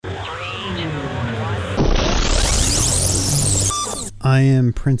I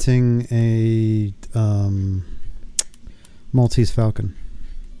am printing a Maltese Falcon.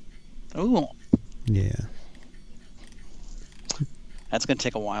 Ooh. Yeah. That's going to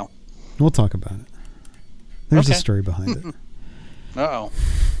take a while. We'll talk about it. There's Okay. a story behind it. Uh-oh.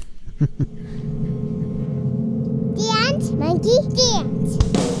 Dance, monkey, dance.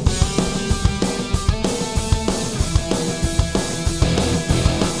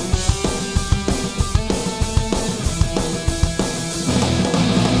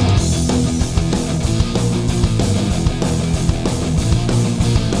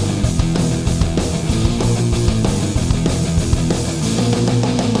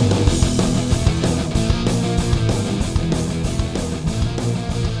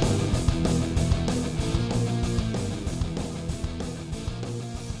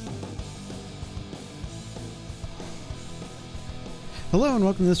 Hello and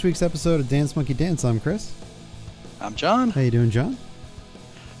welcome to this week's episode of Dance Monkey Dance. I'm Chris. I'm John. How you doing, John?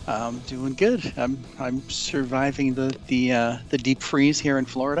 I'm doing good. I'm surviving the deep freeze here in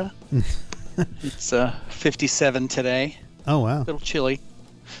Florida. It's 57 today. Oh, wow. A little chilly.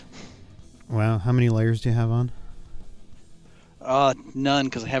 Wow. How many layers do you have on? None,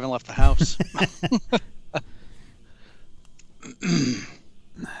 because I haven't left the house.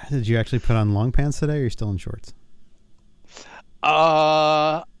 Did you actually put on long pants today or are you still in shorts?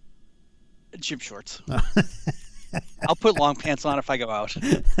 Gym shorts. I'll put long pants on if I go out.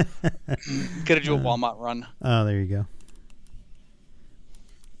 Gotta do a Walmart run. Oh, there you go.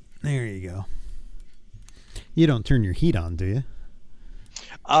 There you go. You don't turn your heat on, do you?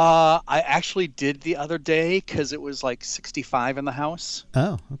 I actually did the other day because it was like 65 in the house.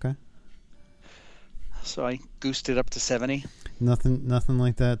 Oh, okay. So I goosed it up to 70. Nothing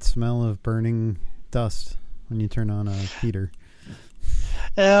like that smell of burning dust when you turn on a heater.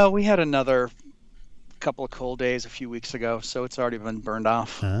 We had another couple of cold days a few weeks ago, so it's already been burned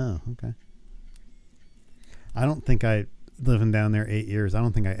off. Oh, okay. I don't think living down there 8 years, I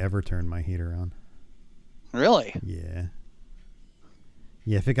don't think I ever turned my heater on. Really? Yeah.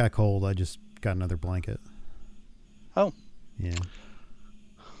 Yeah, if it got cold, I just got another blanket. Oh. Yeah.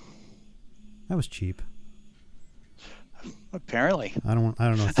 That was cheap. Apparently. I don't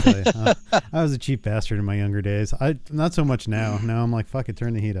know what to tell you. I was a cheap bastard in my younger days. Not so much now. Now I'm like, fuck it,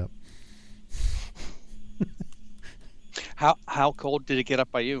 turn the heat up. How cold did it get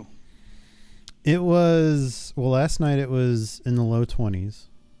up by you? It was, well, last night it was in the low 20s.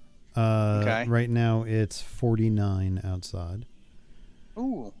 Okay. Right now it's 49 outside.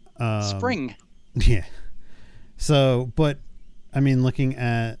 Ooh. Spring. Spring. Yeah. So, but I mean, looking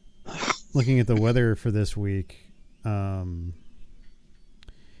at the weather for this week,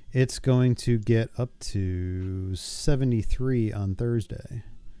 it's going to get up to 73 on Thursday.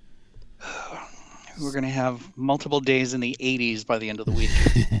 We're going to have multiple days in the 80s by the end of the week.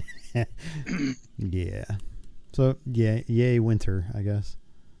 Yeah. So, yeah, yay winter, I guess.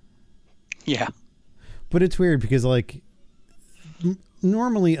 Yeah. But it's weird because, like,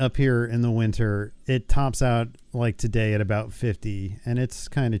 normally up here in the winter, it tops out, like, today at about 50, and it's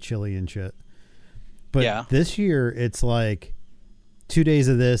kind of chilly and shit. But yeah. This year, it's like 2 days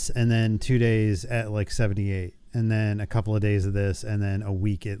of this and then 2 days at, like, 78. And then a couple of days of this and then a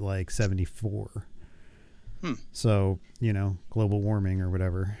week at, like, 74. So, you know, global warming or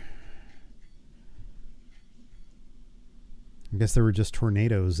whatever. I guess there were just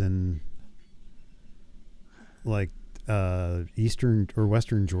tornadoes in, like, eastern or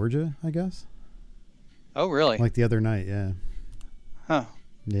western Georgia, I guess. Oh, really? Like the other night, yeah. Huh.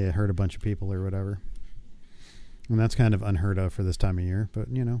 Yeah, it hurt a bunch of people or whatever. And that's kind of unheard of for this time of year. But,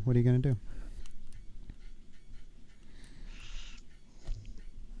 you know, what are you going to do?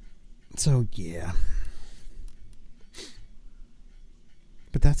 So, yeah.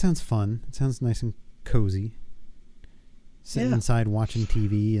 But that sounds fun. It sounds nice and cozy. Sitting inside watching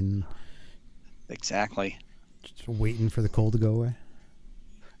TV and... Exactly. Just waiting for the cold to go away.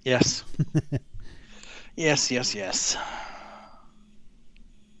 Yes. Yes.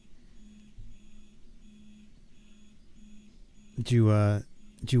 Did you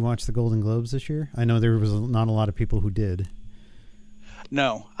watch the Golden Globes this year? I know there was not a lot of people who did.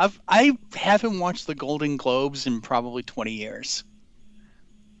 No, I haven't watched the Golden Globes in probably 20 years.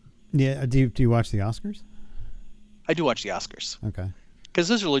 Yeah, do you watch the Oscars? I do watch the Oscars. Okay. Because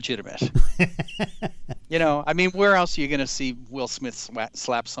those are legitimate. You know, I mean, where else are you going to see Will Smith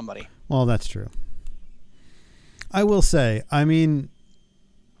slap somebody? Well, that's true. I will say, I mean,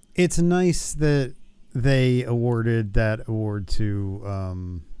 it's nice that they awarded that award to,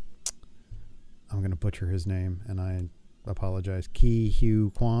 I'm going to butcher his name, and I apologize, Ki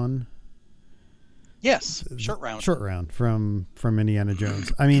Hugh Kwan. Yes, Short Round. from Indiana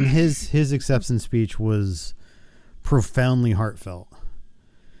Jones. I mean, his acceptance speech was profoundly heartfelt.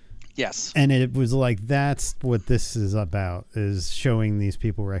 Yes. And it was like, that's what this is about, is showing these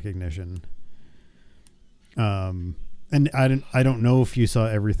people recognition. And I don't know if you saw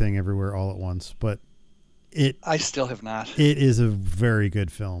Everything Everywhere All at Once, but I still have not. It is a very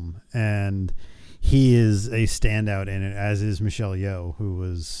good film, and he is a standout in it, as is Michelle Yeoh, who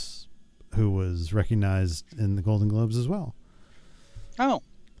was recognized in the Golden Globes as well. Oh.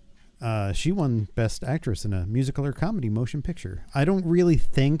 She won Best Actress in a Musical or Comedy Motion Picture. I don't really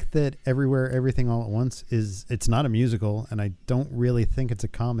think that Everywhere, Everything All at Once it's not a musical, and I don't really think it's a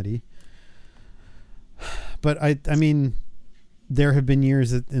comedy. But I mean, there have been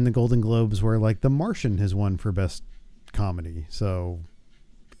years in the Golden Globes where, like, The Martian has won for Best Comedy. So,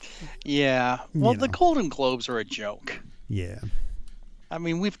 yeah. Well, the Golden Globes are a joke. Yeah. I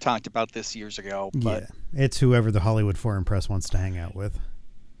mean, we've talked about this years ago, but yeah, it's whoever the Hollywood Foreign Press wants to hang out with.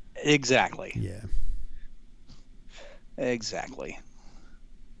 Exactly. Yeah. Exactly.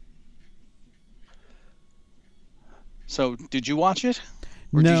 So, did you watch it?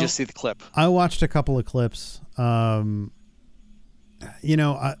 Or did you just see the clip? I watched a couple of clips. You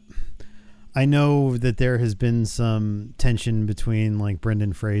know, I know that there has been some tension between, like,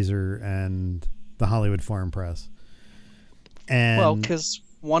 Brendan Fraser and the Hollywood Foreign Press. And well, because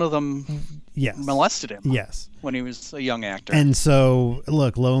one of them molested him. Yes. When he was a young actor. And so,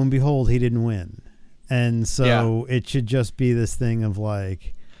 look, lo and behold, he didn't win. And so it should just be this thing of,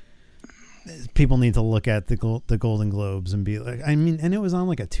 like, people need to look at the Golden Globes and be like, I mean, and it was on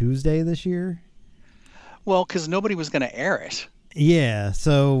like a Tuesday this year. Well, because nobody was going to air it. Yeah.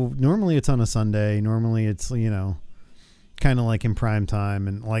 So normally it's on a Sunday. Normally it's, you know, kind of like in prime time.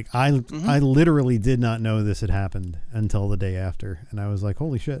 And like, I literally did not know this had happened until the day after. And I was like,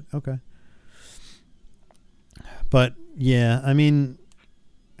 holy shit. Okay. But yeah, I mean,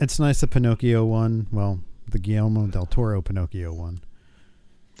 it's nice that Pinocchio won. Well, the Guillermo del Toro Pinocchio won.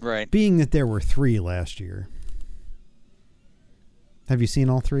 Right. Being that there were 3 last year. Have you seen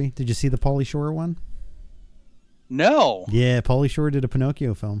all 3? Did you see the Pauly Shore one? No. Yeah, Pauly Shore did a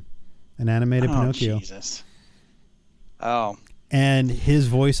Pinocchio film. An animated Pinocchio. Jesus. Oh. And his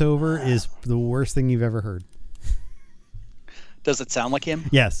voiceover is the worst thing you've ever heard. Does it sound like him?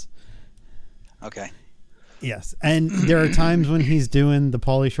 Yes. Okay. Yes. And there are times when he's doing the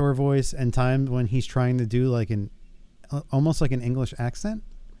Pauly Shore voice and times when he's trying to do like almost like an English accent.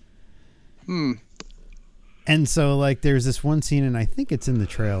 And so, like, there's this one scene, and I think it's in the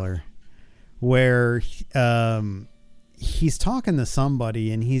trailer, where he's talking to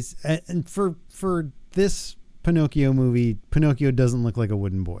somebody, and for this Pinocchio movie, Pinocchio doesn't look like a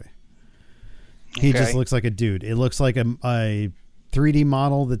wooden boy. He just looks like a dude. It looks like a 3D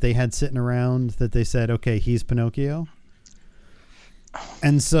model that they had sitting around that they said, okay, he's Pinocchio.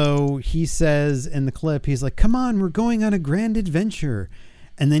 And so he says in the clip, he's like, come on, we're going on a grand adventure.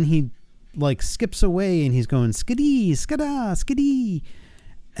 And then he like skips away and he's going skidee, skada, skidee.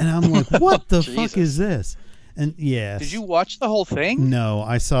 And I'm like, what the fuck is this? And yeah. Did you watch the whole thing? No,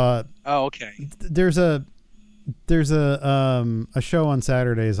 I saw. Oh, okay. There's a show on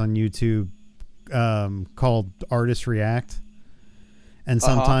Saturdays on YouTube called Artists React. And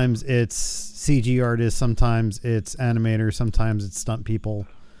sometimes it's CG artists, sometimes it's animators, sometimes it's stunt people.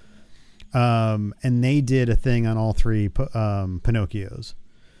 And they did a thing on all 3 Pinocchios.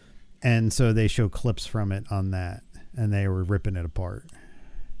 And so they show clips from it on that. And they were ripping it apart.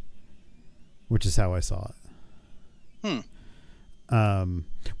 Which is how I saw it.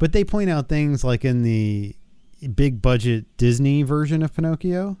 But they point out things like in the big budget Disney version of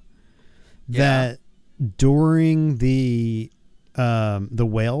Pinocchio that during the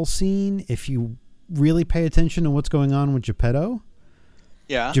whale scene, if you really pay attention to what's going on with Geppetto,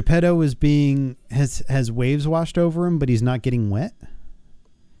 Geppetto has waves washed over him, but he's not getting wet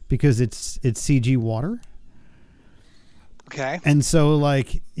because it's CG water. Okay. And so,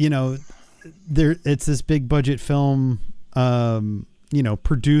 like, you know, it's this big budget film, you know,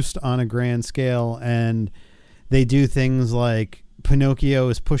 produced on a grand scale, and they do things like Pinocchio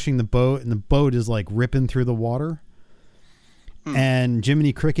is pushing the boat and the boat is like ripping through the water. And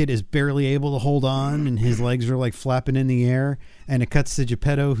Jiminy Cricket is barely able to hold on and his legs are like flapping in the air, and it cuts to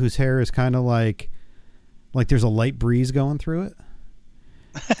Geppetto, whose hair is kind of like there's a light breeze going through it.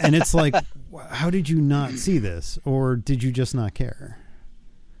 And it's like, how did you not see this? Or did you just not care?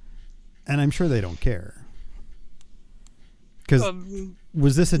 And I'm sure they don't care. Because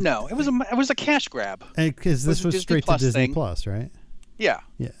was this no? It was a cash grab. Because this was straight to Disney Plus, right? Yeah.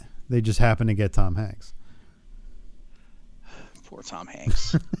 Yeah. They just happened to get Tom Hanks. Poor Tom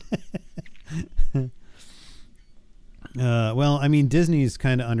Hanks. I mean, Disney's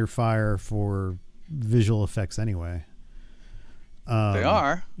kind of under fire for visual effects anyway. They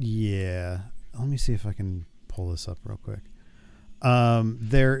are. Yeah. Let me see if I can pull this up real quick.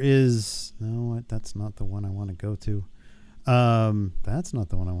 There is no. That's not the one I want to go to. That's not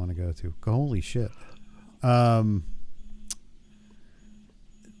the one I want to go to. Holy shit.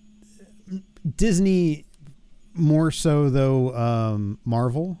 Disney more so though.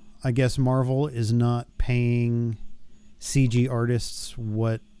 Marvel. I guess Marvel is not paying CG artists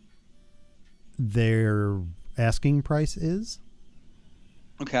what their asking price is.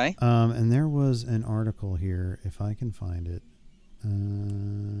 Okay. And there was an article here, if I can find it.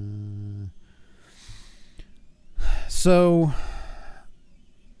 So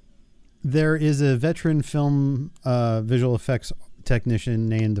there is a veteran film visual effects technician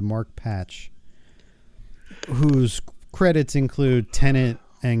named Mark Patch, whose credits include Tenet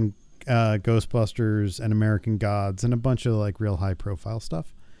and Ghostbusters and American Gods and a bunch of like real high profile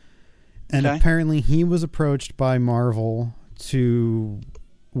stuff. And apparently he was approached by Marvel to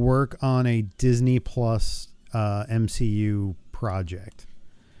work on a Disney Plus MCU project.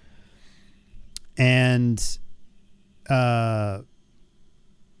 And not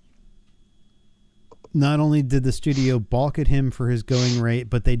only did the studio balk at him for his going rate,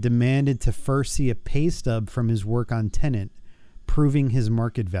 but they demanded to first see a pay stub from his work on Tenet, proving his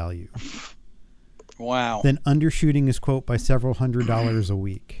market value. Wow. Then undershooting his quote by several $100s a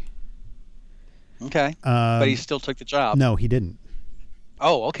week. Okay. But he still took the job. No, he didn't.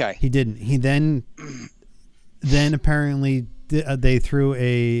 Oh, okay. He didn't. He then apparently they threw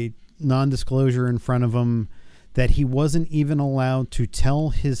a non-disclosure in front of him that he wasn't even allowed to tell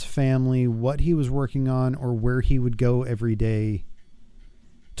his family what he was working on or where he would go every day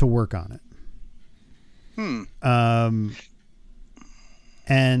to work on it.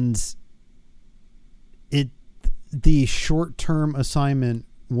 And the short-term assignment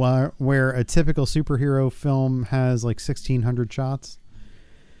where a typical superhero film has like 1,600 shots.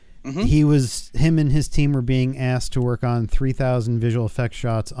 Mm-hmm. Him and his team were being asked to work on 3,000 visual effects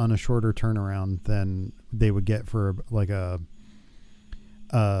shots on a shorter turnaround than they would get for like a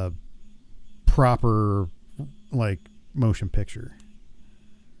proper like motion picture.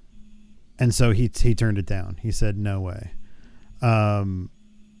 And so he turned it down. He said, no way.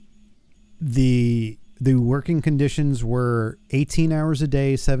 The working conditions were 18 hours a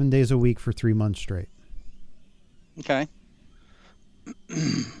day, 7 days a week for 3 months straight. Okay.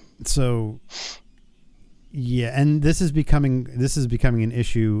 So, yeah, and this is becoming an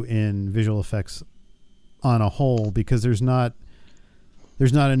issue in visual effects on a whole because there's not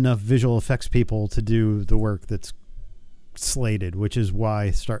enough visual effects people to do the work that's slated, which is why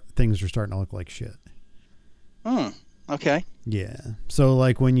things are starting to look like shit. Okay. Yeah. So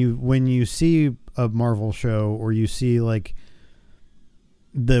like when you see a Marvel show or you see like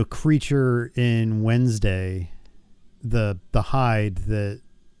the creature in Wednesday, the Hyde that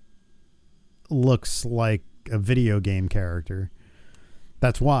looks like a video game character,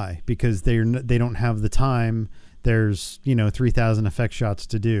 that's why, because they don't have the time. There's 3,000 effect shots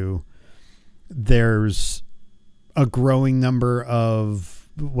to do. There's a growing number of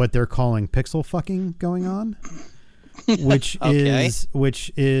what they're calling pixel fucking going on. Which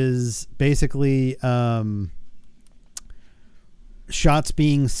is basically shots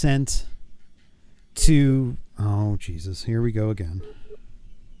being sent to. Oh Jesus! Here we go again.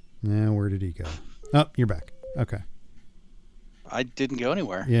 Now where did he go? Oh, you're back. Okay. I didn't go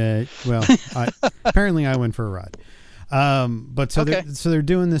anywhere. Yeah. Well, apparently I went for a ride. But they're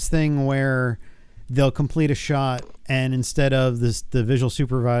doing this thing where they'll complete a shot, and instead of the visual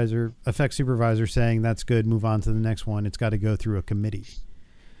effects supervisor saying that's good, move on to the next one, it's got to go through a committee.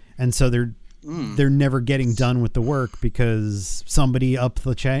 And so they're never getting done with the work because somebody up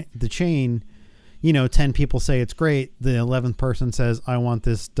the chain, 10 people say it's great, the 11th person says I want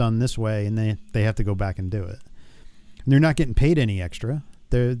this done this way, and they have to go back and do it. And they're not getting paid any extra.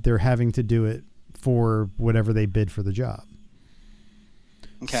 They're having to do it for whatever they bid for the job.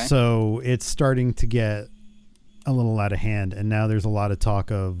 Okay. So it's starting to get a little out of hand, and now there's a lot of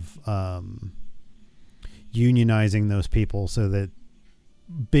talk of unionizing those people so that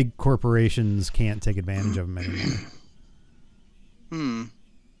big corporations can't take advantage of them anymore.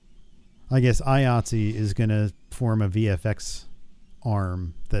 I guess IATSE is going to form a VFX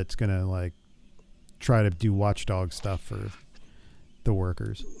arm that's going to like try to do watchdog stuff for the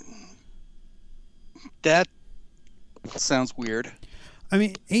workers. That sounds weird. I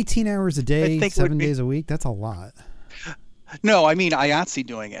mean, 18 hours a day, 7 days a week, that's a lot. No, I mean IATSE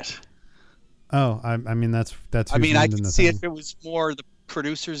doing it. Oh, I mean, that's I mean, I could see if it was more the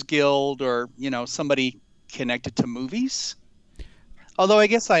Producers Guild or, somebody connected to movies. Although I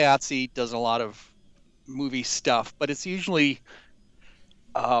guess IATSE does a lot of movie stuff, but it's usually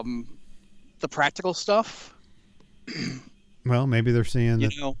the practical stuff. Well, maybe they're seeing You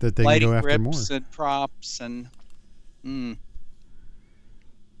that, know, that they can lighting go after more. grips and props and. I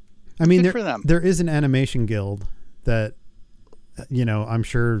mean, Good for them. there is an animation guild that, I'm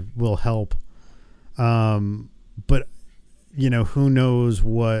sure will help. But, who knows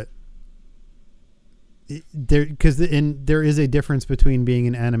what because there is a difference between being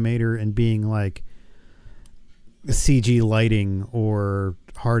an animator and being like CG lighting or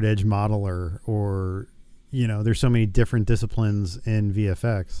hard edge modeler, or, there's so many different disciplines in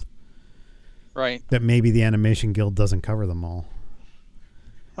VFX. Right. That maybe the animation guild doesn't cover them all.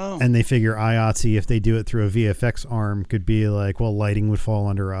 Oh. And they figure IATSE, if they do it through a VFX arm, could be like, well, lighting would fall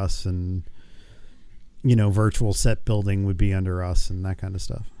under us, and virtual set building would be under us, and that kind of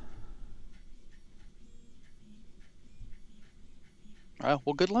stuff.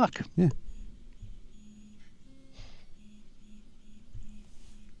 Well, good luck. Yeah.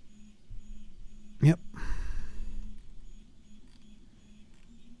 Yep.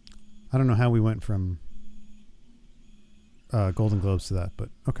 I don't know how we went from Golden Globes to that, but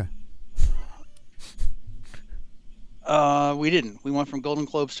okay. We didn't. We went from Golden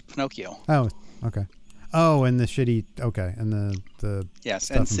Globes to Pinocchio. Oh, okay. Oh, and the shitty. Okay, and the yes,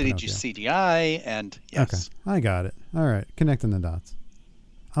 stuff and in City Pinocchio. CGI, and yes. Okay, I got it. All right, connecting the dots.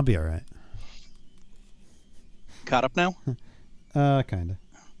 I'll be all right. Caught up now? Kinda.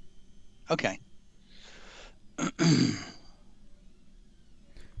 Okay.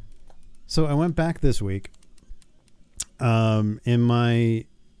 So I went back this week. In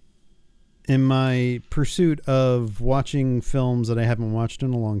my pursuit of watching films that I haven't watched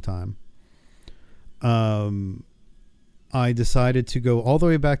in a long time, I decided to go all the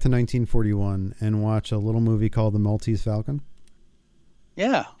way back to 1941 and watch a little movie called The Maltese Falcon.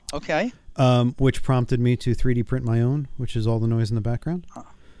 Yeah. Okay. Which prompted me to 3D print my own, which is all the noise in the background.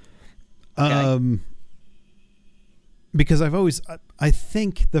 Okay. Because I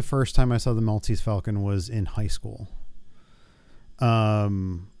think the first time I saw The Maltese Falcon was in high school.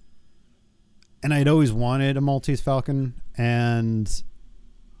 And I'd always wanted a Maltese Falcon, and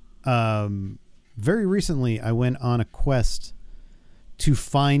very recently I went on a quest to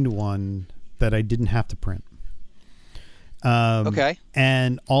find one that I didn't have to print. Okay.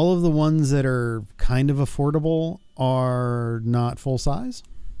 And all of the ones that are kind of affordable are not full size.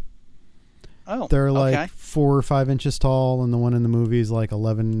 Oh, They're like okay. 4 or 5 inches tall, and the one in the movie is like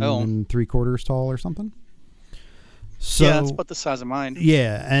 11 and 3/4 tall or something. So yeah, that's about the size of mine.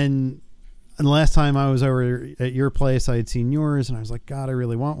 yeah, and the last time I was over at your place, I had seen yours, and I was like, God, I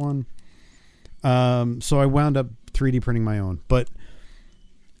really want one. So I wound up 3D printing my own. But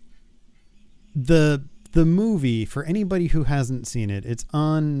the movie, for anybody who hasn't seen it, it's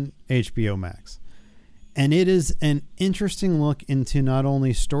on HBO Max. And it is an interesting look into not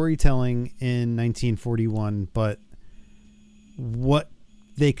only storytelling in 1941, but what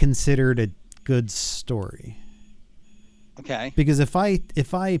they considered a good story. Okay. Because if I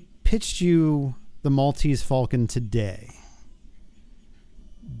pitched you The Maltese Falcon today,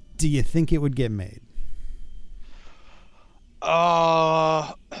 do you think it would get made?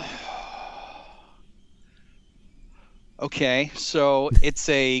 Okay, so it's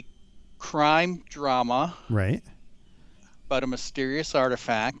a crime drama Right. about a mysterious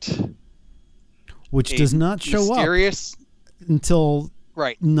artifact. Which does not show mysterious, up until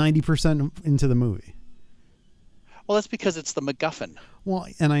right. 90% into the movie. Well, that's because it's the MacGuffin. Well,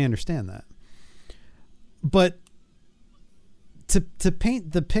 and I understand that. But to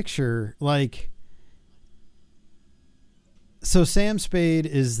paint the picture, like, so Sam Spade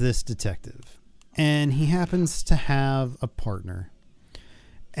is this detective, and he happens to have a partner.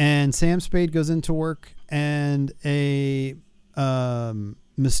 And Sam Spade goes into work, and a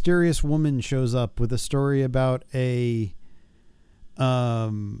mysterious woman shows up with a story about a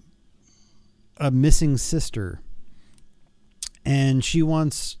missing sister. And she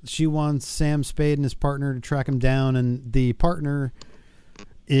wants Sam Spade and his partner to track him down, and the partner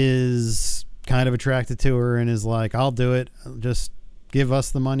is kind of attracted to her and is like, I'll do it. Just give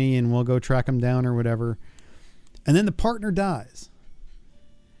us the money and we'll go track him down or whatever. And then the partner dies.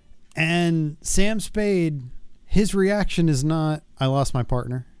 And Sam Spade, his reaction is not, I lost my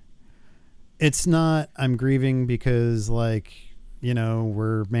partner. It's not, I'm grieving because, like,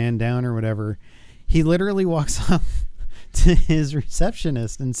 we're man down or whatever. He literally walks up to his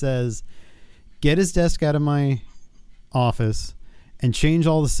receptionist and says, get his desk out of my office and change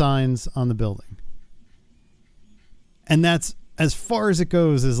all the signs on the building. And that's as far as it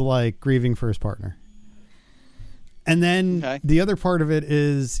goes, is like grieving for his partner. And then the other part of it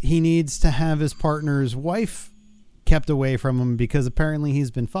is he needs to have his partner's wife kept away from him because apparently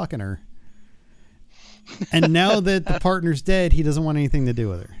he's been fucking her. And now that the partner's dead, he doesn't want anything to do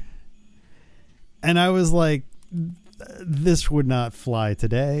with her. And I was like, this would not fly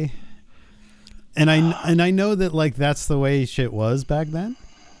today. And I know that like that's the way shit was back then.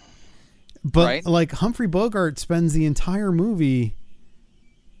 But like Humphrey Bogart spends the entire movie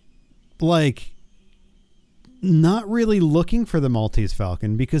like not really looking for the Maltese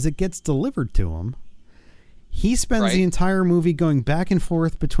Falcon because it gets delivered to him. He spends the entire movie going back and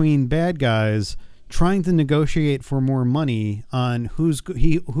forth between bad guys trying to negotiate for more money on who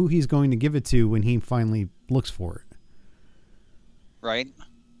he's going to give it to when he finally looks for it. Right.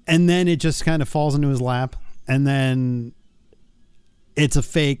 And then it just kind of falls into his lap, and then it's a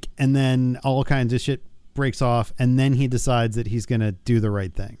fake, and then all kinds of shit breaks off, and then he decides that he's going to do the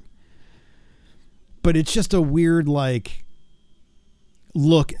right thing. But it's just a weird, like,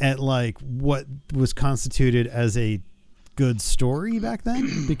 look at, like, what was constituted as a good story back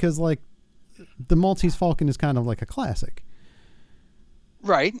then, because, like, the Maltese Falcon is kind of like a classic.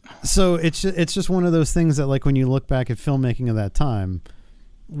 Right. So it's just one of those things that, like, when you look back at filmmaking of that time,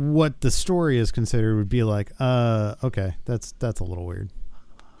 what the story is considered would be like, okay, that's a little weird.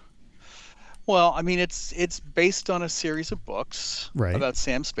 Well, I mean, it's based on a series of books about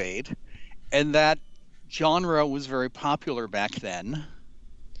Sam Spade, and that genre was very popular back then.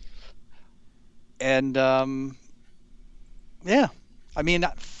 And yeah, I mean,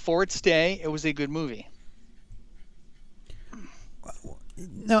 for its day, it was a good movie.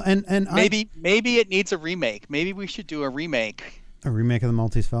 No, and maybe it needs a remake. Maybe we should do a remake. A remake of the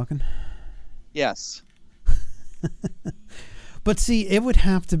Maltese Falcon? Yes. But see, it would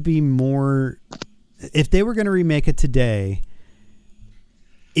have to be more. If they were going to remake it today,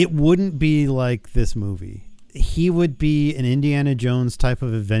 it wouldn't be like this movie. He would be an Indiana Jones type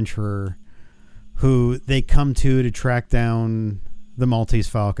of adventurer who they come to track down the Maltese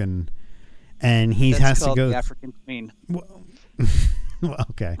Falcon, and he has to go. The African Queen. Well,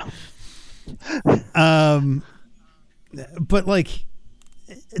 okay. But like,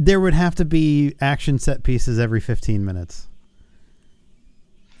 there would have to be action set pieces every 15 minutes.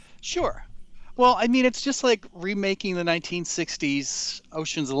 Sure. Well, I mean, it's just like remaking the 1960s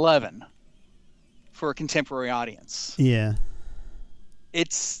Ocean's 11 for a contemporary audience. Yeah.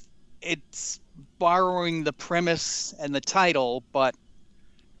 It's borrowing the premise and the title, but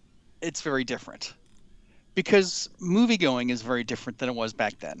it's very different. Because moviegoing is very different than it was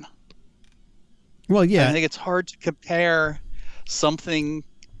back then. Well, yeah. And I think it's hard to compare something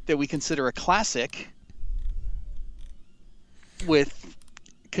that we consider a classic with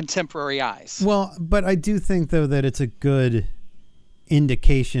contemporary eyes. Well, but I do think, though, that it's a good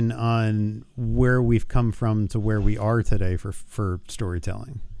indication on where we've come from to where we are today for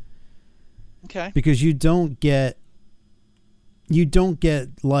storytelling. Okay. Because you don't get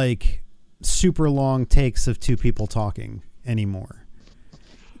like super long takes of two people talking anymore.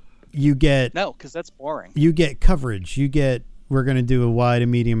 You get because that's boring. You get coverage. We're going to do a wide, a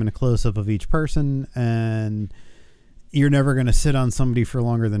medium, and a close up of each person, and you're never going to sit on somebody for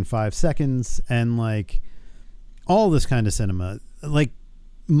longer than 5 seconds, and like all this kind of cinema. Like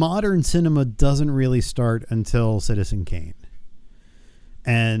modern cinema doesn't really start until Citizen Kane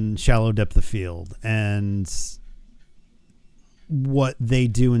and Shallow Depth of Field and what they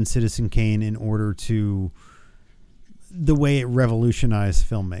do in Citizen Kane in order to the way it revolutionized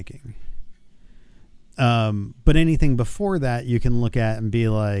filmmaking. But anything before that you can look at and be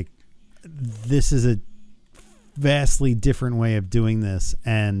like, this is a vastly different way of doing this.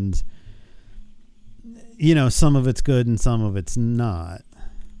 And, you know, some of it's good and some of it's not.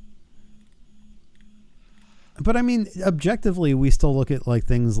 But I mean, objectively, we still look at like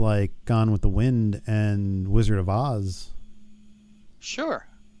things like Gone with the Wind and Wizard of Oz. Sure.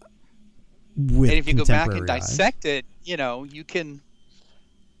 And if you go back and dissect it, you can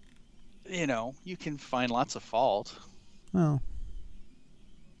find lots of fault. Well,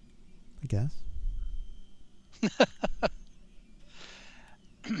 I guess.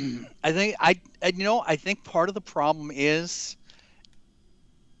 I think part of the problem is,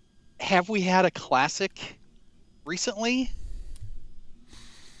 have we had a classic recently?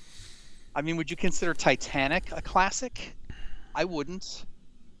 I mean, would you consider Titanic a classic? I wouldn't.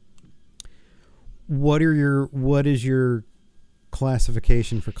 What is your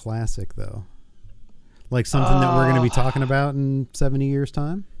classification for classic, though? Like something that we're going to be talking about in 70 years'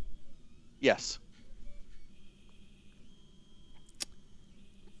 time? Yes.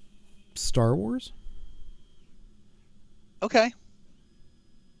 Star Wars? Okay.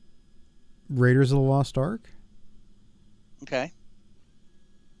 Raiders of the Lost Ark? Okay.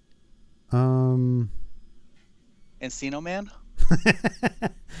 Encino Man?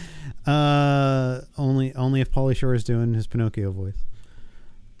 Only if Pauly Shore is doing his Pinocchio voice.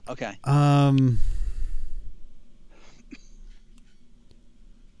 Okay. I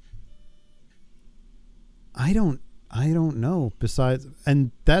don't know. Besides,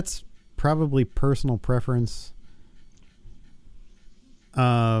 and that's probably personal preference.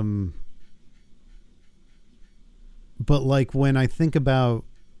 But like when I think about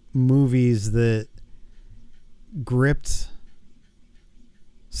movies that gripped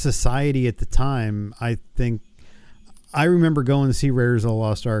society at the time, I remember going to see Raiders of the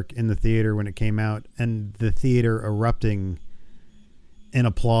Lost Ark in the theater when it came out, and the theater erupting in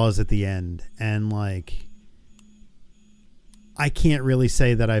applause at the end. And like, I can't really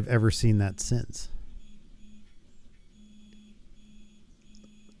say that I've ever seen that since.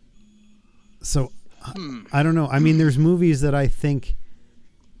 So I don't know. I mean, there's movies that I think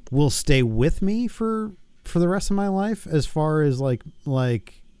will stay with me for the rest of my life as far as like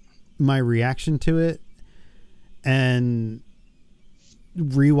my reaction to it and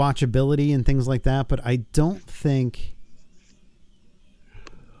rewatchability and things like that. But I don't think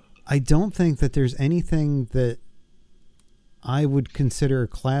that there's anything that I would consider a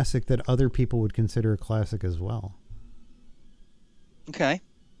classic that other people would consider a classic as well. Okay.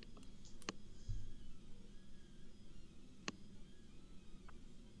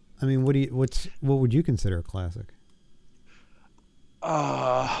 I mean, what would you consider a classic?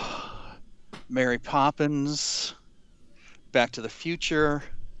 Mary Poppins, Back to the Future.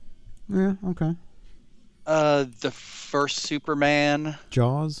 Yeah, okay. The first Superman.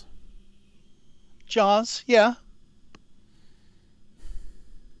 Jaws, yeah.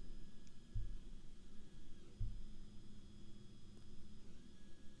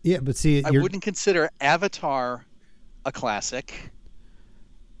 Yeah, but see, I wouldn't consider Avatar a classic.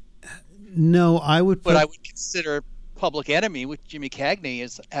 No, I would. But I would consider Public Enemy with Jimmy Cagney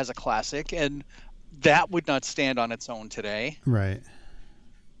as a classic, and that would not stand on its own today. Right.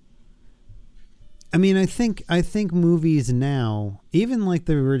 I mean, I think movies now, even like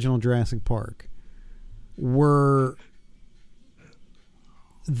the original Jurassic Park, were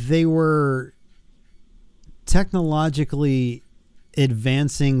technologically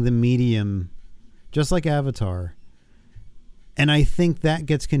advancing the medium, just like Avatar. And I think that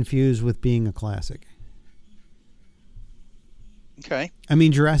gets confused with being a classic. Okay. I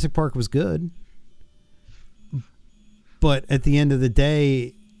mean, Jurassic Park was good, but at the end of the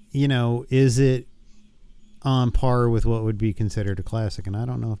day, you know, is it on par with what would be considered a classic? And I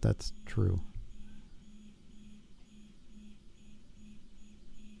don't know if that's true.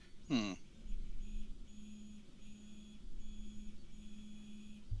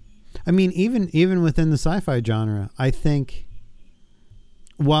 I mean, even within the sci-fi genre, I think,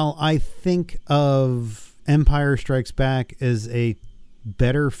 while I think of Empire Strikes Back as a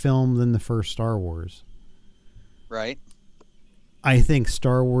better film than the first Star Wars, right? I think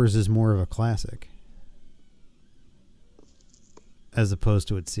Star Wars is more of a classic as opposed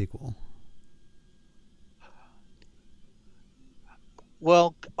to its sequel.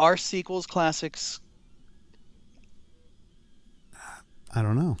 Well, are sequels classics? I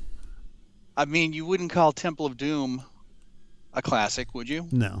don't know. I mean, you wouldn't call Temple of Doom a classic, would you?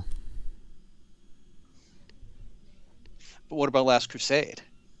 No. But what about Last Crusade?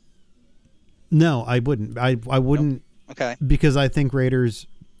 No, I wouldn't. I wouldn't. Nope. Okay. Because I think Raiders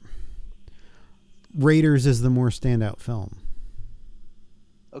is the more standout film.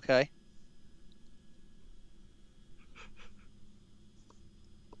 Okay.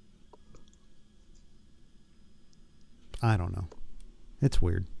 I don't know. It's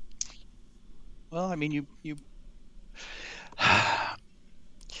weird. Well, I mean, you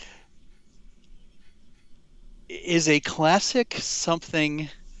is a classic something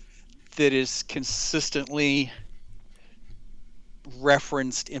that is consistently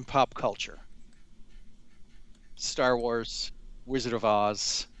referenced in pop culture? Star Wars, Wizard of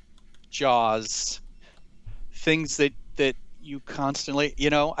Oz, Jaws, things that you constantly, you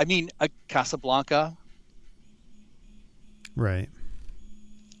know, I mean, Casablanca. Right.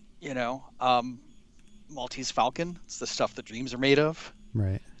 You know, Maltese Falcon. It's the stuff that dreams are made of.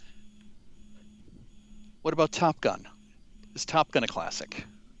 Right. What about Top Gun? Is Top Gun a classic?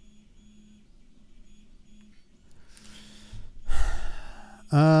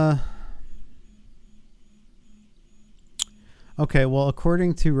 Okay, well,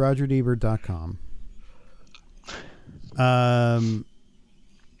 according to RogerDebert.com,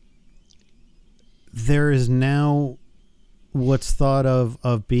 there is now what's thought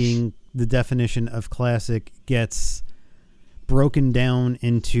of being the definition of classic gets broken down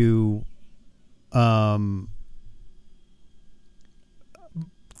into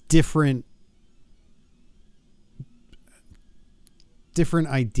different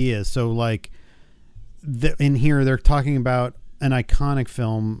ideas. So like in here they're talking about an iconic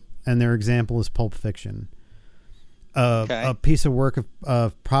film, and their example is Pulp Fiction, a piece of work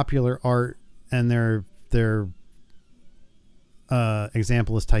of popular art, and their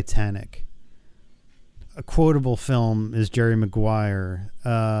example is Titanic. A quotable film is Jerry Maguire.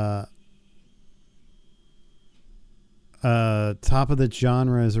 Top of the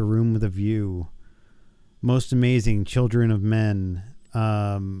genre is A Room with a View. Most amazing, Children of Men.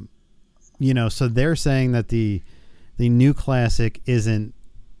 So they're saying that the new classic isn't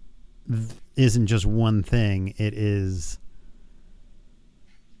just one thing.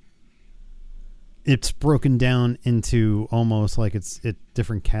 It's broken down into almost like it's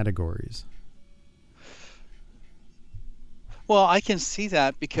different categories. Well, I can see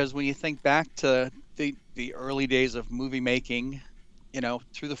that because when you think back to the early days of movie making,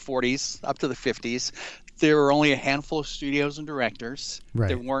 through the 40s up to the 50s, there were only a handful of studios and directors. Right.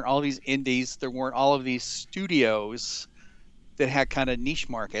 There weren't all these indies. There weren't all of these studios that had kind of niche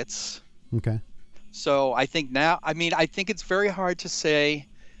markets. Okay. So I think now, I think it's very hard to say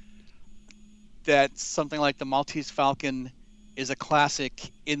that something like The Maltese Falcon is a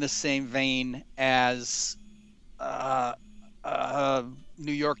classic in the same vein as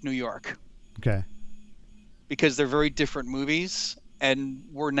New York, New York. Okay. Because they're very different movies, and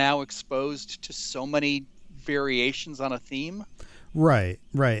we're now exposed to so many variations on a theme. Right.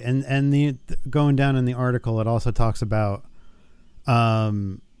 And the going down in the article, it also talks about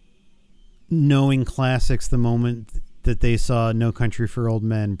knowing classics the moment that they saw No Country for Old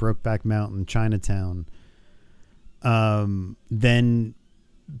Men, Brokeback Mountain, Chinatown. Then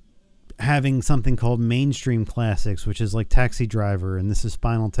having something called mainstream classics, which is like Taxi Driver, and This Is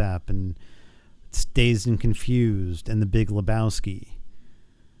Spinal Tap, and Dazed and Confused, and The Big Lebowski.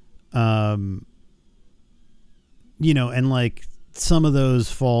 And like some of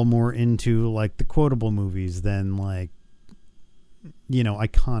those fall more into like the quotable movies than like,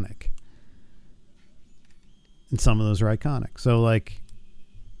 iconic. And some of those are iconic. So like,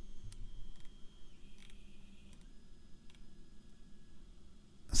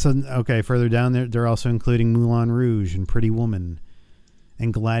 further down there, they're also including Moulin Rouge and Pretty Woman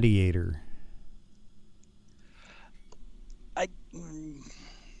and Gladiator. I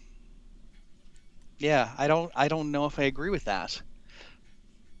don't know if I agree with that.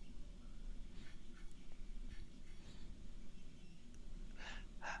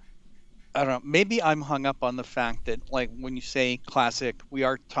 I don't know. Maybe I'm hung up on the fact that, like, when you say classic, we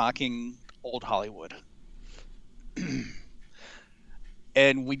are talking old Hollywood.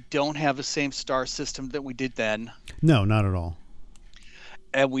 And we don't have the same star system that we did then. No, not at all.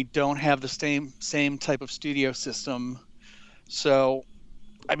 And we don't have the same type of studio system. So,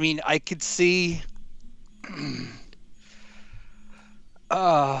 I could see,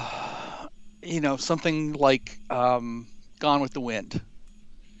 something like Gone with the Wind.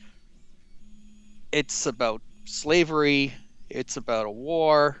 It's about slavery. It's about a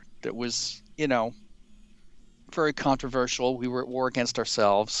war that was, very controversial. We were at war against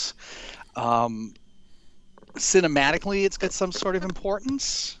ourselves. Cinematically, it's got some sort of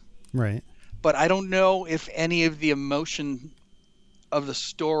importance. Right. But I don't know if any of the emotion of the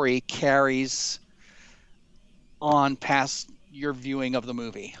story carries on past your viewing of the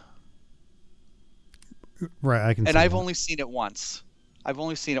movie. Right, I can. And I've only seen it once.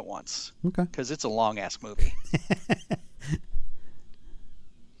 Okay. Because it's a long ass movie.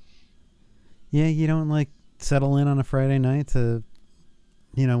 Yeah, you don't like settle in on a Friday night to,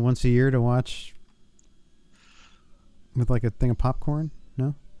 once a year to watch with like a thing of popcorn?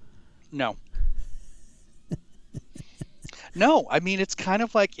 No. No. No, it's kind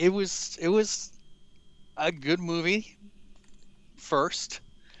of like it was a good movie first.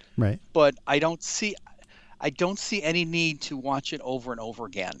 Right. But I don't see any need to watch it over and over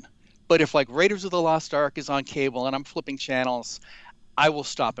again. But if like Raiders of the Lost Ark is on cable and I'm flipping channels, I will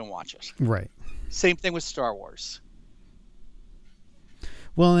stop and watch it. Right. Same thing with Star Wars.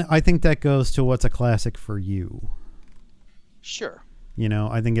 Well, I think that goes to what's a classic for you. Sure.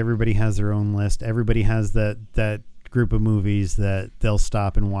 I think everybody has their own list. Everybody has that group of movies that they'll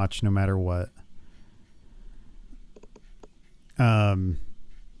stop and watch no matter what. Now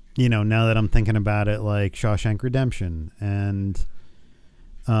that I'm thinking about it, like Shawshank Redemption and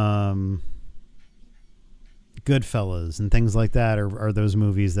Goodfellas and things like that are those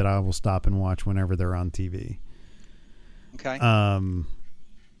movies that I will stop and watch whenever they're on TV. Okay.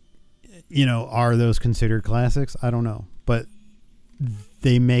 Are those considered classics? I don't know. But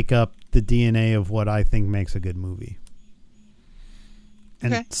they make up the DNA of what I think makes a good movie.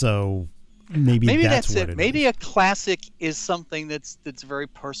 And Okay. so maybe that's what it Maybe is. a classic is something that's very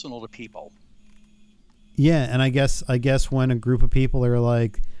personal to people. Yeah, and I guess when a group of people are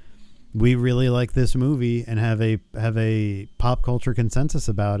like, we really like this movie and have a pop culture consensus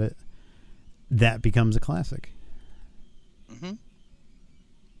about it, that becomes a classic. Hmm.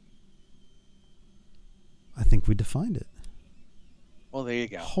 I think we defined it. Well, there you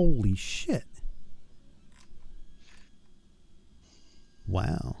go. Holy shit.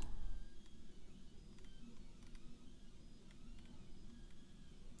 Wow.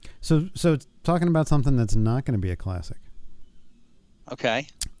 So it's talking about something that's not going to be a classic. Okay.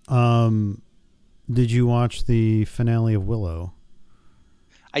 Did you watch the finale of Willow?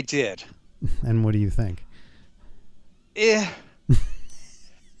 I did. And what do you think?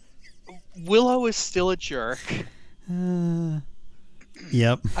 Willow is still a jerk.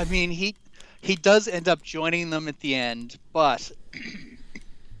 Yep. I mean, he does end up joining them at the end, but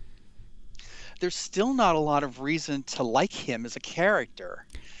there's still not a lot of reason to like him as a character.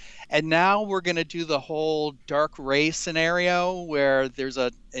 And now we're going to do the whole Dark Ray scenario where there's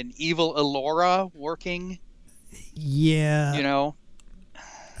an evil Elora working, Yeah. you know?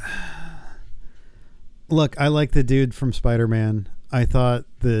 Look, I like the dude from Spider-Man. I thought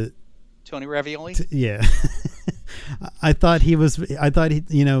Tony Ravioli? yeah. I thought he,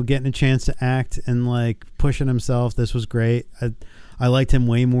 getting a chance to act and like pushing himself. This was great. I liked him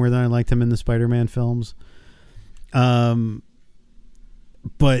way more than I liked him in the Spider-Man films. But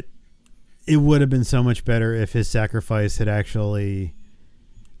it would have been so much better if his sacrifice had actually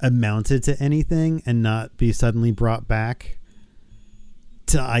amounted to anything and not be suddenly brought back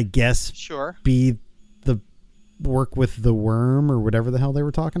to, I guess, Sure. be the work with the worm or whatever the hell they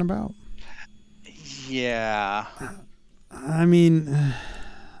were talking about. Yeah. I mean,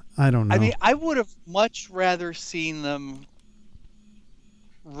 I don't know. I mean, I would have much rather seen them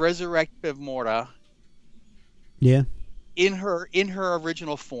resurrect Bivmorta yeah. in her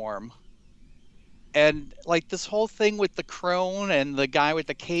original form. And like this whole thing with the crone and the guy with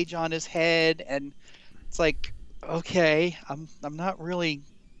the cage on his head, and it's like, okay, I'm not really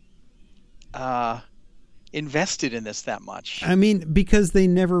invested in this that much. I mean, because they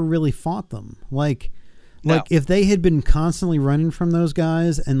never really fought them. Like No. if they had been constantly running from those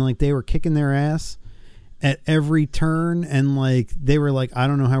guys and like they were kicking their ass at every turn and like they were like, I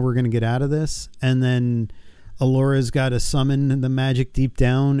don't know how we're going to get out of this. And then Elora's got to summon the magic deep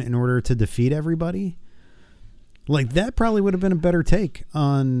down in order to defeat everybody. Like that probably would have been a better take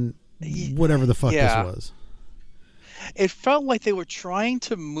on whatever the fuck Yeah. this was. It felt like they were trying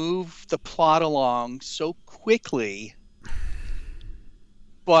to move the plot along so quickly,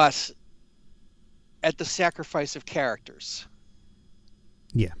 but at the sacrifice of characters.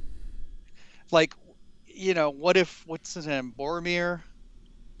 Yeah. Like, what's his name? Boromir,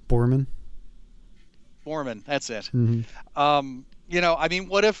 that's it. Mm-hmm. I mean,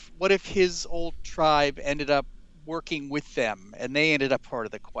 what if his old tribe ended up working with them and they ended up part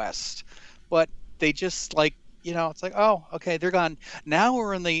of the quest, but they just like, it's like, oh, okay, they're gone. Now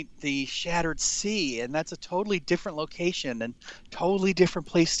we're in the Shattered Sea, and that's a totally different location and totally different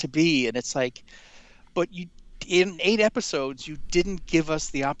place to be. And it's like, but in 8 episodes, you didn't give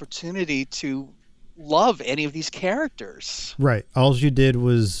us the opportunity to love any of these characters. Right. All you did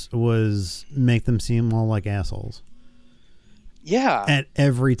was make them seem all like assholes. Yeah. At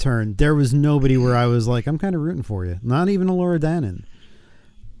every turn. There was nobody where I was like, I'm kind of rooting for you. Not even Elora Danan.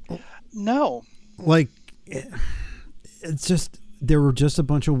 No. Like, it's just, there were just a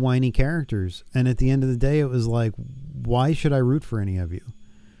bunch of whiny characters. And at the end of the day, it was like, why should I root for any of you?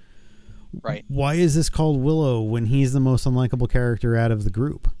 Right. Why is this called Willow when he's the most unlikable character out of the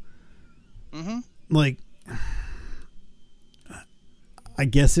group? Mm-hmm. Like, I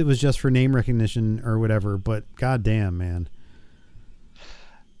guess it was just for name recognition or whatever, but goddamn, man.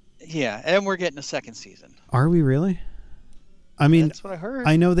 Yeah, and we're getting a second season. Are we really? I mean, That's what I heard.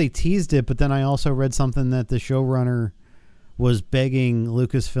 I know they teased it, but then I also read something that the showrunner was begging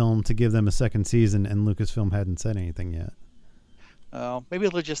Lucasfilm to give them a second season, and Lucasfilm hadn't said anything yet. Oh, maybe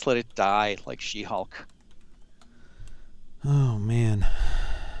they'll just let it die like She-Hulk. Oh, man.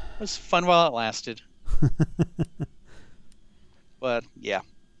 It was fun while it lasted. But, yeah.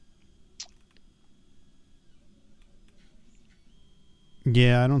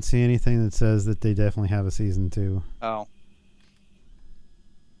 Yeah, I don't see anything that says that they definitely have a season 2. Oh.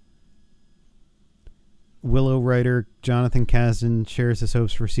 Willow writer Jonathan Kasdan shares his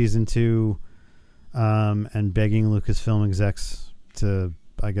hopes for season 2 and begging Lucasfilm execs to,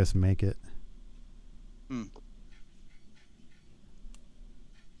 I guess, make it.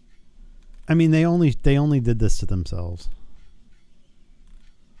 I mean, they only did this to themselves.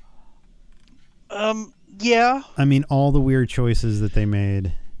 Yeah. I mean, all the weird choices that they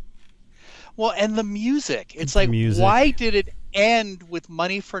made. Well, and the music. It's The like, music. why did it end with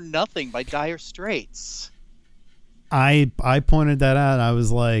Money for Nothing by Dire Straits? I pointed that out. I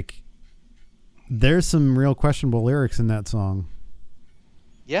was like, there's some real questionable lyrics in that song.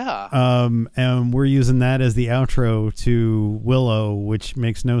 Yeah. And we're using that as the outro to Willow, which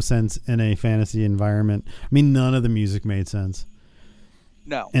makes no sense in a fantasy environment. I mean, none of the music made sense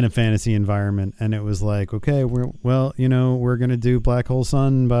No. in a fantasy environment. And it was like, okay, we're going to do Black Hole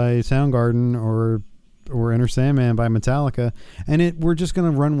Sun by Soundgarden or Enter Sandman by Metallica. And we're just going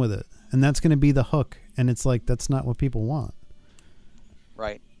to run with it. And that's going to be the hook. And it's like, that's not what people want.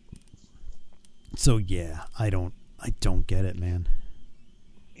 Right. So yeah, I don't get it, man.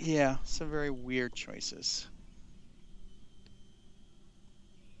 Yeah, some very weird choices.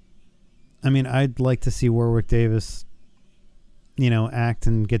 I mean, I'd like to see Warwick Davis, act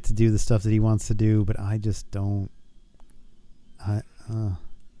and get to do the stuff that he wants to do, but I just don't. I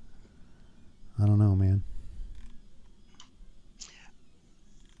don't know, man.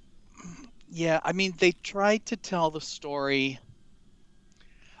 Yeah, I mean, they tried to tell the story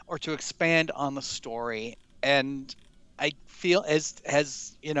or to expand on the story, and I feel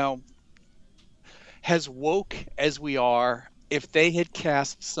as woke as we are, if they had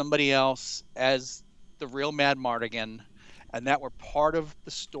cast somebody else as the real Mad Mardigan and that were part of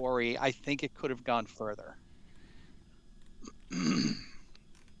the story, I think it could have gone further.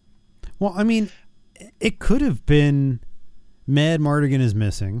 Well, I mean, it could have been Mad Mardigan is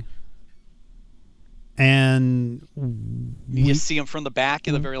missing. And you just see him from the back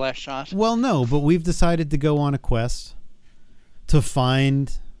in the very last shot. Well, no, but we've decided to go on a quest to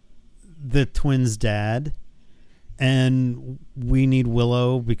find the twins' dad, and we need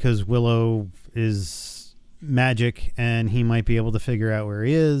Willow because Willow is magic and he might be able to figure out where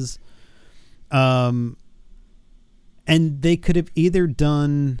he is. And they could have either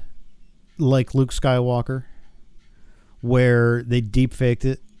done like Luke Skywalker, where they deep faked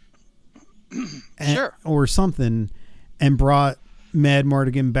it, sure, or something, and brought Mad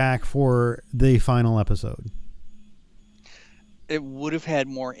Mardigan back for the final episode. It would have had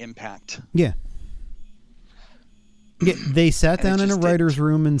more impact. Yeah. They sat down in a writer's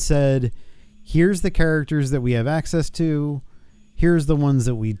room and said, here's the characters that we have access to. Here's the ones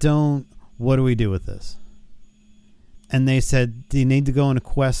that we don't. What do we do with this? And they said, they need to go on a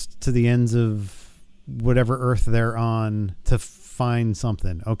quest to the ends of whatever Earth they're on to find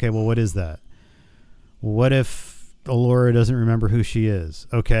something. Okay, well, what is that? What if Allura doesn't remember who she is?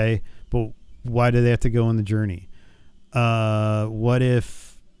 Okay, but why do they have to go on the journey? What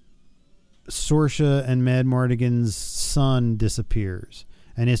if Sorsha and Mad Mardigan's son disappears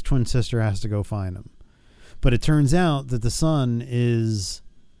and his twin sister has to go find him? But it turns out that the son has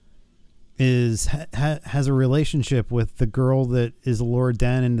a relationship with the girl that is Allura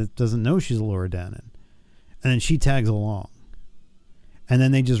Dannon that doesn't know she's Allura Dannon. And then she tags along. And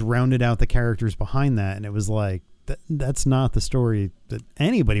then they just rounded out the characters behind that, and it was like, that's not the story that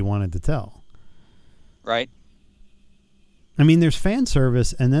anybody wanted to tell. Right. I mean, there's fan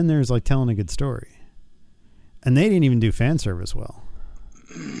service, and then there's like telling a good story. And they didn't even do fan service well.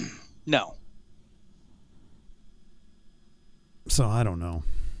 No. So I don't know.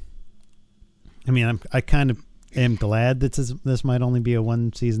 I mean, I kind of am glad that this might only be a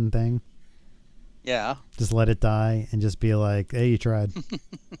one season thing. Yeah. Just let it die and just be like, hey, you tried.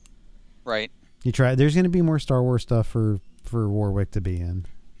 Right. You tried. There's going to be more Star Wars stuff for Warwick to be in.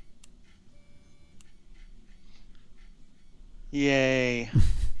 Yay.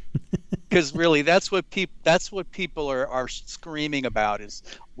 Because really, that's what people are screaming about is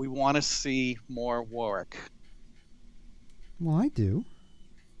we want to see more Warwick. Well, I do.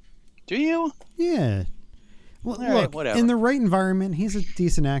 Do you? Yeah. Well, all right, whatever. In the right environment, he's a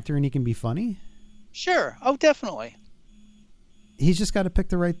decent actor and he can be funny. Sure. Oh, definitely. He's just got to pick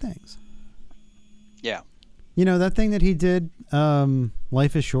the right things. Yeah. You know, that thing that he did,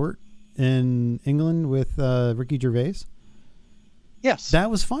 Life is Short in England with Ricky Gervais? Yes.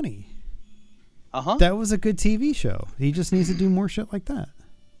 That was funny. Uh-huh. That was a good TV show. He just needs to do more shit like that.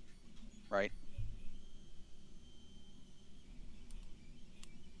 Right.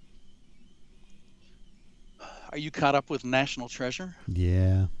 Are you caught up with National Treasure?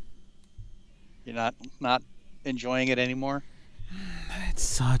 Yeah. You're not enjoying it anymore? It's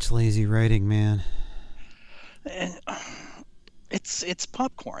such lazy writing, man. It's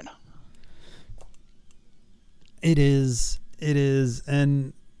popcorn. It is.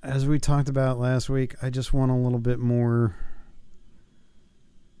 And as we talked about last week, I just want a little bit more.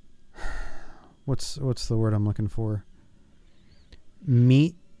 what's the word I'm looking for?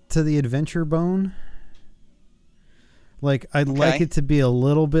 Meat to the adventure bone. Like, I'd like it to be a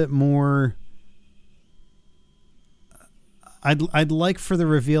little bit more. I'd like for the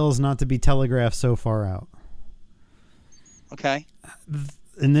reveals not to be telegraphed so far out. Okay.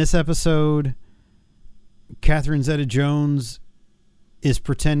 In this episode, Catherine Zeta-Jones is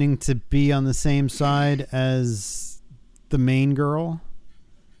pretending to be on the same side as the main girl.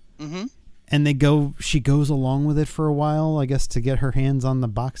 Mm-hmm. And she goes along with it for a while, I guess, to get her hands on the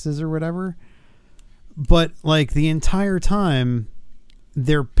boxes or whatever. But, like, the entire time,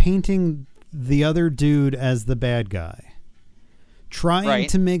 they're painting the other dude as the bad guy. Trying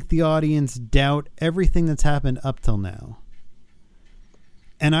to make the audience doubt everything that's happened up till now.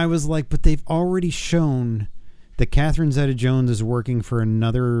 And I was like, but they've already shown that Catherine Zeta-Jones is working for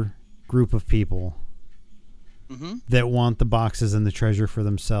another group of people that want the boxes and the treasure for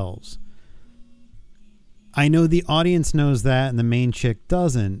themselves. I know the audience knows that and the main chick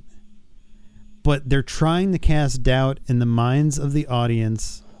doesn't, but they're trying to cast doubt in the minds of the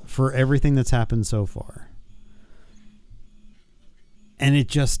audience for everything that's happened so far. And it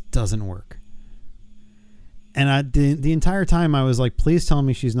just doesn't work. And the entire time I was like, please tell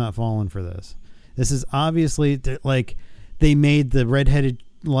me she's not falling for this. This is obviously, like, they made the redheaded,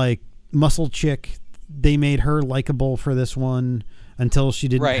 like, muscle chick, they made her likable for this one until she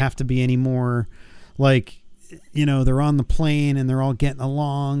didn't have to be anymore. Like, you know, they're on the plane and they're all getting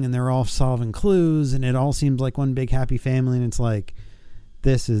along and they're all solving clues and it all seems like one big happy family. And it's like,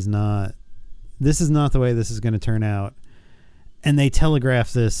 this is not the way this is going to turn out. And they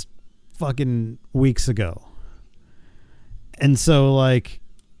telegraphed this fucking weeks ago. And so, like,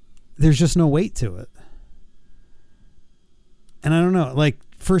 there's just no weight to it. And I don't know, like,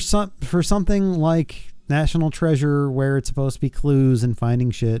 for something like National Treasure, where it's supposed to be clues and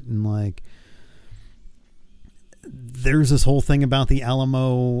finding shit, and, like, there's this whole thing about the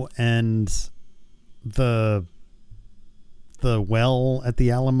Alamo and the well at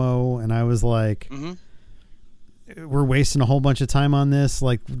the Alamo, and I was like, we're wasting a whole bunch of time on this.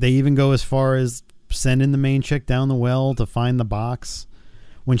 Like, they even go as far as sending the main chick down the well to find the box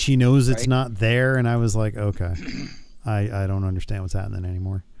when she knows it's not there. And I was like, okay, I don't understand what's happening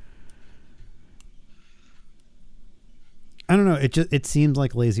anymore. I don't know. It seems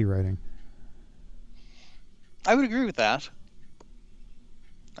like lazy writing. I would agree with that.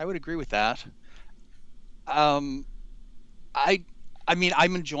 I mean,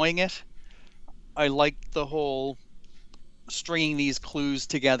 I'm enjoying it. I like the whole stringing these clues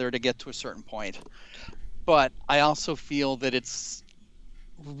together to get to a certain point. But I also feel that it's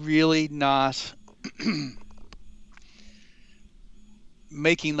really not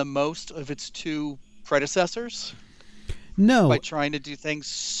making the most of its two predecessors. No. By trying to do things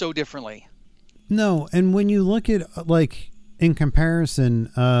so differently. No, and when you look at, like, in comparison,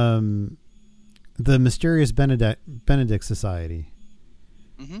 the Mysterious Benedict Society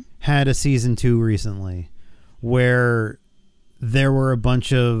had a season 2 recently where there were a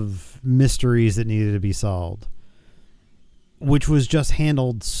bunch of mysteries that needed to be solved, which was just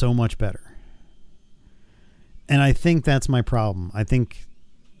handled so much better. And I think that's my problem. I think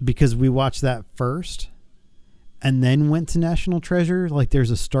because we watched that first and then went to National Treasure, like,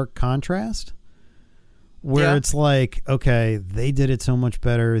 there's a stark contrast where it's like, okay, they did it so much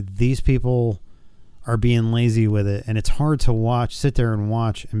better. These people are being lazy with it, and it's hard to sit there and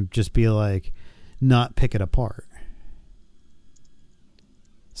watch and just be like, not pick it apart.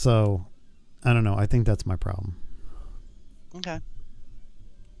 So, I don't know. I think that's my problem. Okay.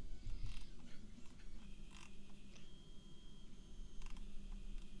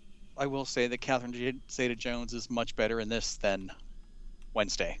 I will say that Catherine Zeta-Jones is much better in this than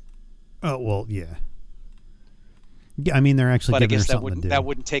Wednesday. Oh, well, yeah. Yeah, I mean, they're actually giving her something to do. That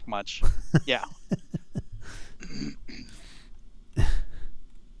wouldn't take much. Yeah.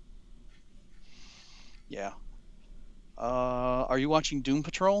 Yeah. Are you watching Doom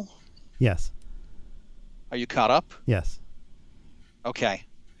Patrol? Yes. Are you caught up? Yes. Okay.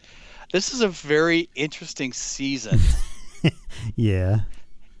 This is a very interesting season. Yeah.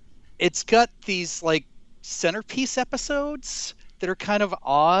 It's got these, like, centerpiece episodes that are kind of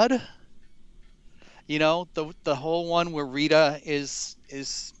odd. You know, the whole one where Rita is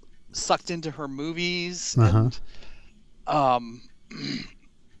sucked into her movies, and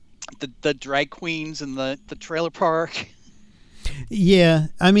the drag queens in the trailer park. Yeah,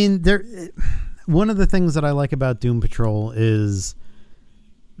 I mean, one of the things that I like about Doom Patrol is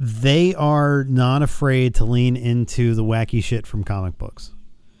they are not afraid to lean into the wacky shit from comic books.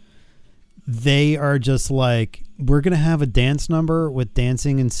 They are just like, we're going to have a dance number with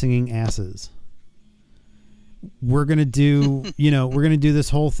dancing and singing asses. we're gonna do we're gonna do this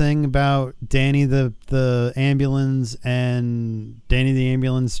whole thing about Danny the ambulance, and Danny the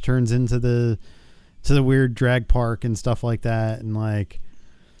ambulance turns into the weird drag park and stuff like that, and like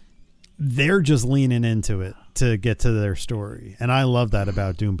they're just leaning into it to get to their story, and I love that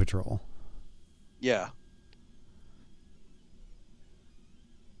about Doom Patrol. Yeah.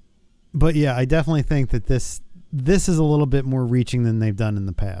 But yeah, I definitely think that this is a little bit more reaching than they've done in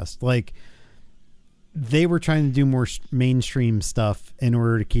the past. Like, they were trying to do more mainstream stuff in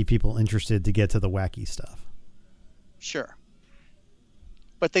order to keep people interested to get to the wacky stuff. Sure.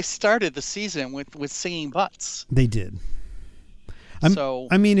 But they started the season with singing butts. They did.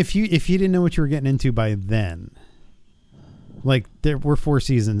 I mean, if you didn't know what you were getting into by then, like, there were 4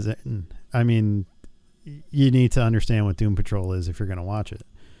 seasons in, I mean, you need to understand what Doom Patrol is if you're going to watch it.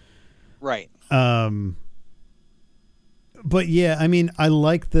 Right. But yeah, I mean, I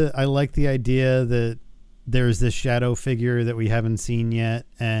like the idea that there's this shadow figure that we haven't seen yet,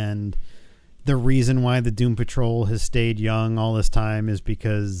 and the reason why the Doom Patrol has stayed young all this time is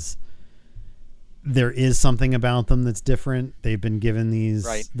because there is something about them that's different. They've been given these,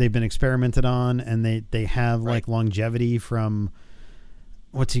 right. They've been experimented on, and they have right. like longevity from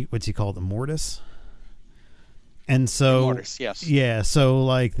what's he called, Immortus. And so, Immortus, yes. Yeah, so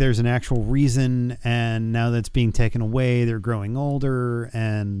like there's an actual reason, and now that's being taken away, they're growing older,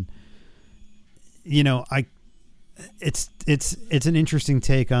 and it's an interesting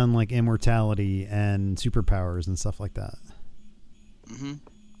take on like immortality and superpowers and stuff like that. Mm-hmm.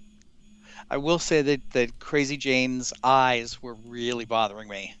 I will say that Crazy Jane's eyes were really bothering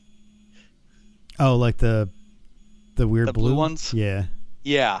me. Oh, like the weird the blue ones? Yeah.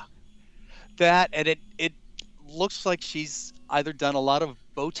 Yeah. That, and it looks like she's either done a lot of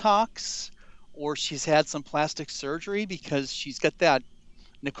Botox or she's had some plastic surgery, because she's got that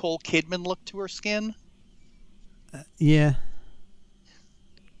Nicole Kidman look to her skin. Yeah.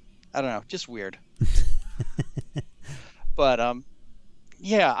 I don't know, just weird. But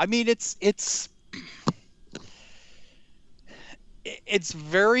yeah, I mean it's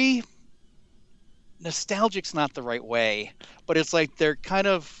very nostalgic's not the right way, but it's like they're kind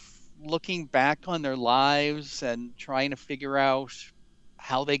of looking back on their lives and trying to figure out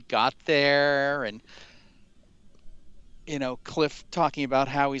how they got there, and Cliff talking about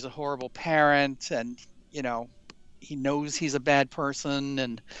how he's a horrible parent, and he knows he's a bad person,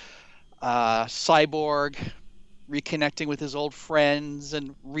 and Cyborg reconnecting with his old friends,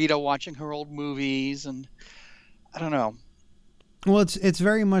 and Rita watching her old movies, and I don't know. Well, it's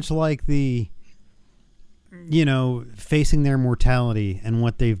very much like the facing their mortality and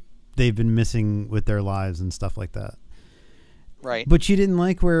what they've been missing with their lives and stuff like that. Right. But you didn't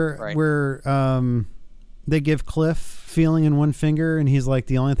like where they give Cliff feeling in one finger, and he's like,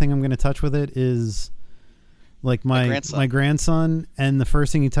 the only thing I'm going to touch with it is like my grandson, and the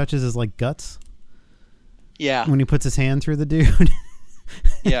first thing he touches is like guts. Yeah. When he puts his hand through the dude.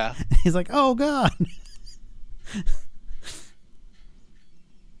 Yeah. He's like, oh God.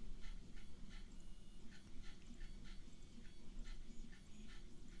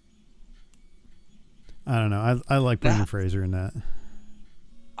 I don't know. I like Brendan Fraser in that.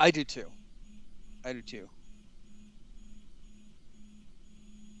 I do too.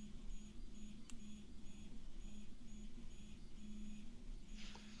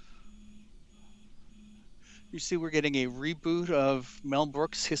 You see, we're getting a reboot of Mel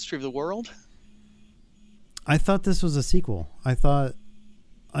Brooks' History of the World. I thought this was a sequel. I thought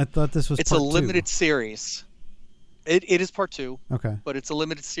this was. It's a limited series. It is part 2. Okay. But it's a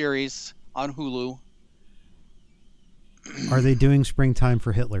limited series on Hulu. Are they doing Springtime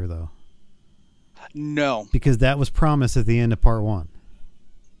for Hitler though? No. Because that was promised at the end of part 1.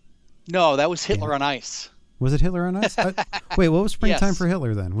 No, that was Hitler on Ice. Was it Hitler on Ice? Wait, what was Springtime for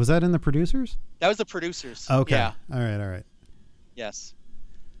Hitler then? Was that in the producers? That was the producers. Okay. Yeah. All right. Yes.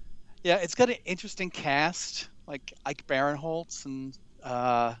 Yeah, it's got an interesting cast, like Ike Barinholtz and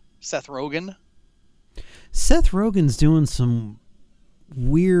Seth Rogen. Seth Rogen's doing some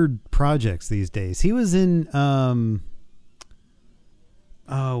weird projects these days. He was in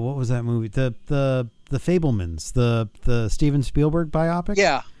what was that movie? The Fabelmans, the Steven Spielberg biopic.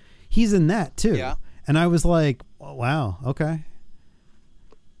 Yeah. He's in that too. Yeah. And I was like, oh, wow, okay.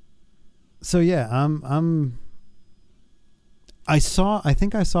 So yeah, I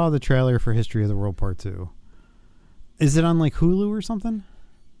think I saw the trailer for History of the World Part 2. Is it on like Hulu or something?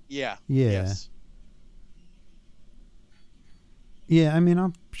 Yeah. Yeah. Yes. Yeah, I mean,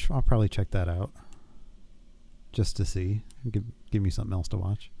 I'll probably check that out just to see. Give me something else to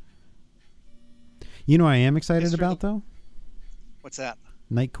watch. I am excited about though. What's that?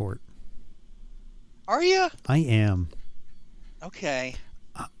 Night Court. Are you? I am. Okay.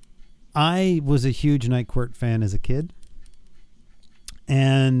 I was a huge Night Court fan as a kid.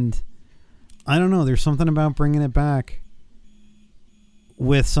 And I don't know, there's something about bringing it back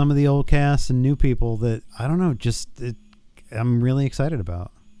with some of the old cast and new people that, I don't know, I'm really excited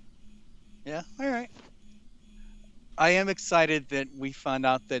about. Yeah, all right. I am excited that we found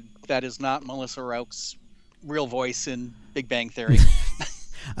out that is not Melissa Rauch's real voice in Big Bang Theory.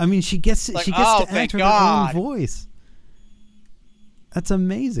 I mean, she gets to act with her own voice. That's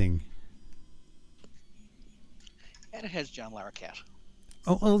amazing. And it has John Larroquette.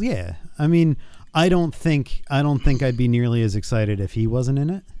 Oh well, yeah. I mean, I don't think I'd be nearly as excited if he wasn't in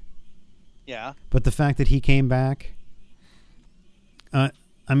it. Yeah. But the fact that he came back, I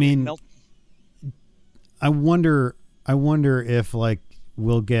mean, I wonder if like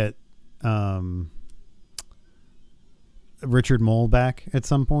we'll get Richard Mole back at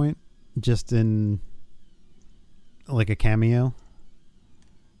some point, just in like a cameo.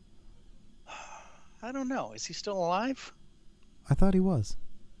 I don't know. Is he still alive? I thought he was.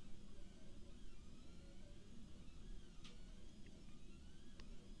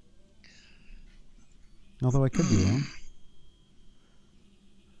 Although I could be wrong.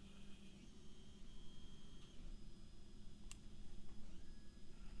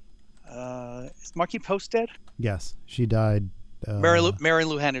 Is Marky Post dead? Yes, she died. Mary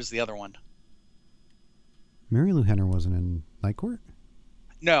Lou Henner's the other one. Mary Lou Henner wasn't in Night Court?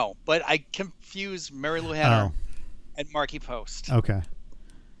 No, but I confuse Mary Lou Henner and Marky Post. Okay.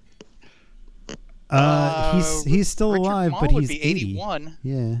 He's still Richard alive, Mall but would he's be 80. 81.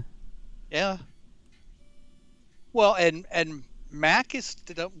 Yeah. Yeah. Well, and Mac was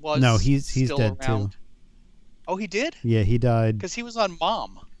no, he's still dead around. too. Oh, he did? Yeah, he died. Because he was on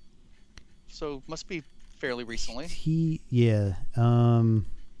Mom, so must be fairly recently.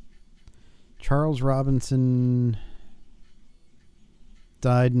 Charles Robinson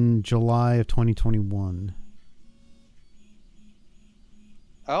died in July of 2021.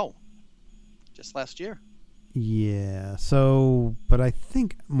 Oh, just last year. Yeah. So, but I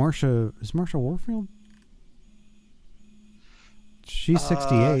think Marsha Warfield. She's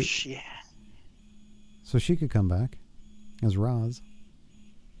 68. Yeah. So she could come back as Roz.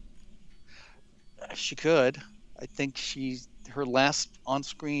 She could. I think her last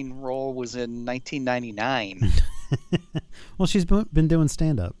on-screen role was in 1999. Well, she's been doing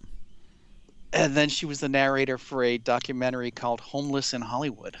stand-up. And then she was the narrator for a documentary called Homeless in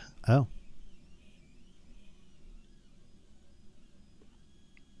Hollywood. Oh.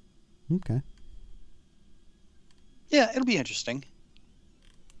 Okay. Yeah, it'll be interesting.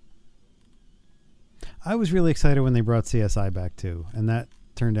 I was really excited when they brought CSI back too, and that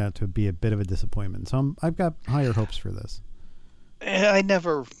turned out to be a bit of a disappointment. So I've got higher hopes for this. I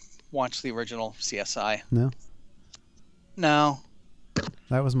never watched the original CSI. No? No.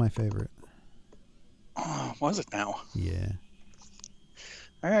 That was my favorite. Oh, was it now? Yeah.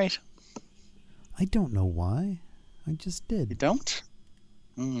 All right. I don't know why. I just did. You don't?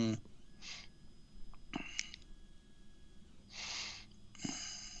 Hmm.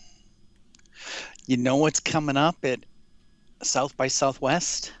 You know what's coming up at South by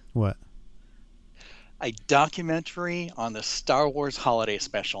Southwest? What? A documentary on the Star Wars Holiday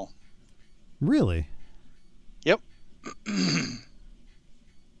Special. Really? Yep.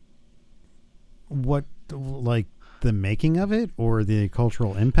 What, like the making of it or the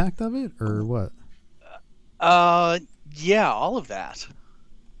cultural impact of it or what? Yeah, all of that.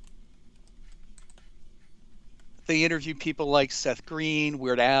 They interview people like Seth Green,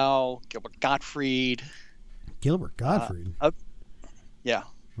 Weird Al, Gilbert Gottfried. Gilbert Gottfried? Yeah.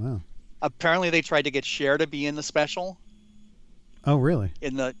 Wow. Apparently they tried to get Cher to be in the special. Oh, really?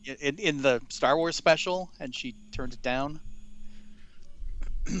 In the Star Wars special, and she turned it down.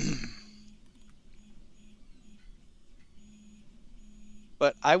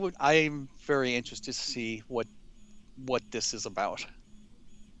 But I'm very interested to see what this is about.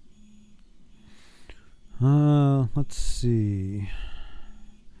 Let's see.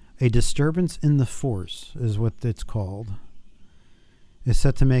 A Disturbance in the Force is what it's called. It's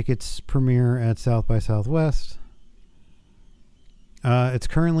set to make its premiere at South by Southwest. It's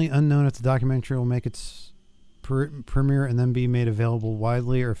currently unknown if the documentary will make its premiere and then be made available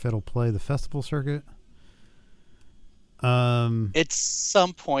widely, or if it'll play the festival circuit. At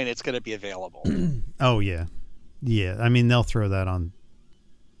some point, it's going to be available. Oh yeah, yeah. I mean, they'll throw that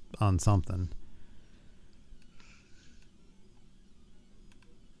on something.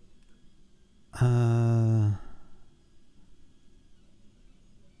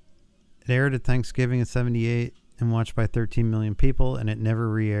 It aired at Thanksgiving in '78 and watched by 13 million people, and it never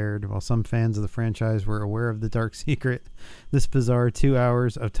re-aired. While some fans of the franchise were aware of the dark secret, this bizarre 2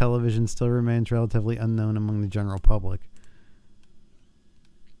 hours of television still remains relatively unknown among the general public.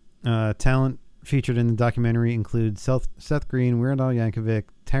 Talent featured in the documentary includes Seth Green, Weird Al Yankovic,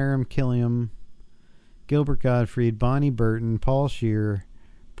 Taram Killam, Gilbert Gottfried, Bonnie Burton, Paul Scheer,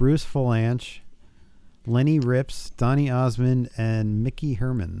 Bruce Valanche, Lenny Rips, Donny Osmond, and Mickey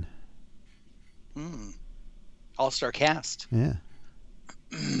Herman. All-star cast. Yeah.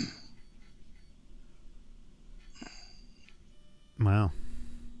 Wow.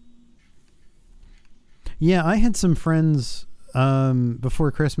 Yeah, I had some friends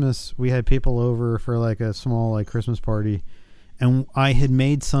before Christmas. We had people over for like a small like Christmas party, and I had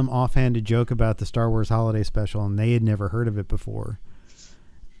made some offhanded joke about the Star Wars holiday special, and they had never heard of it before.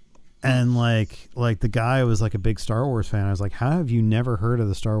 And like the guy was like a big Star Wars fan. I was like, how have you never heard of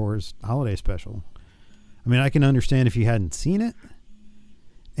the Star Wars holiday special? I mean, I can understand if you hadn't seen it,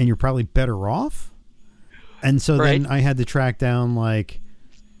 and you're probably better off. And so then I had to track down like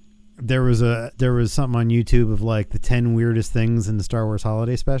there was something on YouTube of like the 10 weirdest things in the Star Wars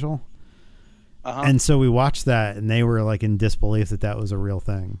holiday special. And so we watched that, and they were like in disbelief that was a real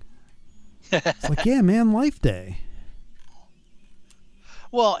thing. It's like, yeah, man, Life Day.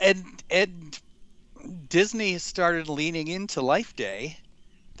 Well, and Disney started leaning into Life Day.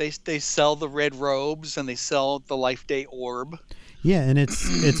 They sell the red robes, and they sell the Life Day orb. Yeah, and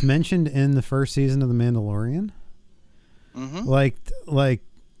it's mentioned in the first season of The Mandalorian. Like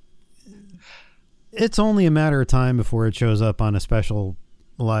it's only a matter of time before it shows up on a special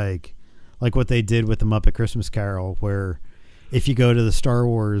like what they did with the Muppet Christmas Carol, where if you go to the Star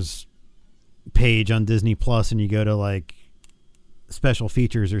Wars page on Disney Plus and you go to like special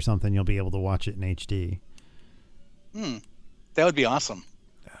features or something, you'll be able to watch it in HD. That would be awesome.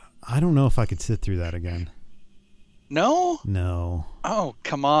 I don't know if I could sit through that again. No? No. Oh,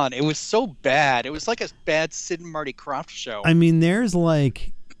 come on. It was so bad. It was like a bad Sid and Marty Krofft show. I mean, there's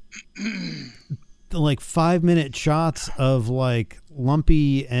like 5-minute shots of like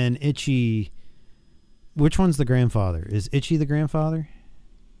Lumpy and Itchy. Which one's the grandfather? Is Itchy the grandfather?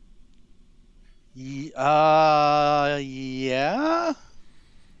 Yeah.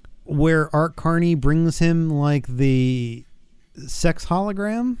 Where Art Carney brings him like the sex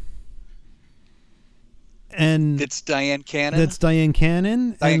hologram. And it's Diane Cannon. Diane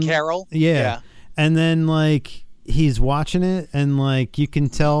Carroll. Yeah. And then like he's watching it, and like you can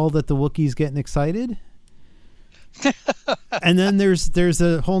tell that the Wookiee's getting excited. And then there's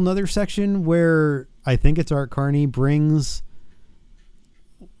a whole nother section where I think it's Art Carney brings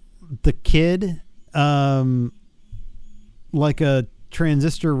the kid like a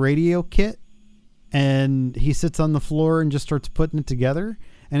transistor radio kit, and he sits on the floor and just starts putting it together.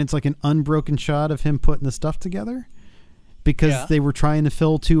 And it's like an unbroken shot of him putting the stuff together because they were trying to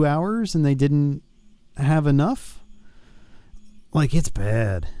fill 2 hours and they didn't have enough. Like, it's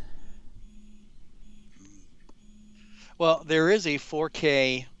bad. Well, there is a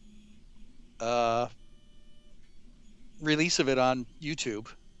 4K release of it on YouTube.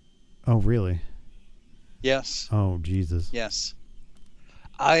 Oh, really? Yes. Oh, Jesus. Yes.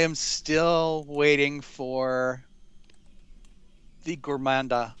 I am still waiting for the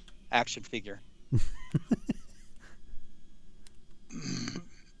Gourmanda action figure.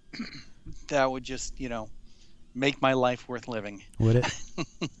 That would just, make my life worth living. Would it?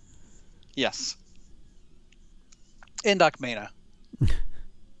 Yes. And Doc Mena.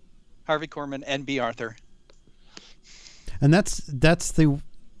 Harvey Korman and B. Arthur. And that's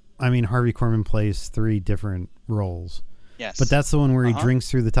Harvey Korman plays 3 different roles. Yes. But that's the one where he drinks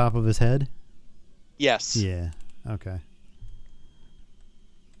through the top of his head? Yes. Yeah. Okay.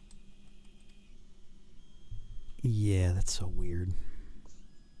 Yeah, that's so weird.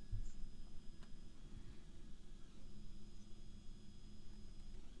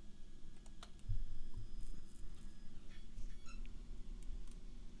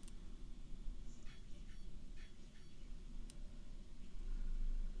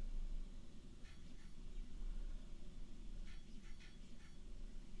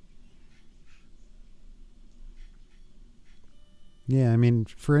 Yeah, I mean,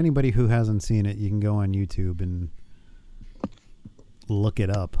 for anybody who hasn't seen it, you can go on YouTube and look it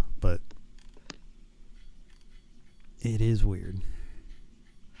up, but it is weird.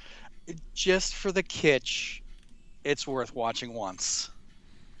 Just for the kitsch, it's worth watching once.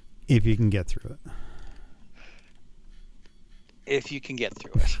 If you can get through it. If you can get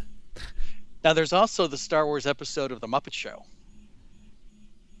through it. Now, there's also the Star Wars episode of The Muppet Show.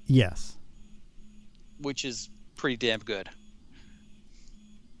 Yes. Which is pretty damn good.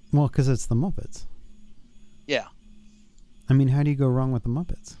 Well, because it's the Muppets. Yeah. I mean, how do you go wrong with the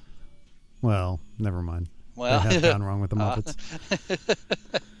Muppets? Well, never mind. Well, I have gone wrong with the Muppets.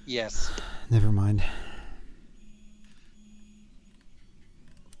 Yes. Never mind.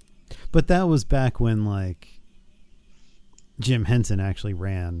 But that was back when, like, Jim Henson actually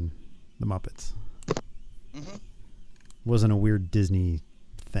ran the Muppets. Mm-hmm. Wasn't a weird Disney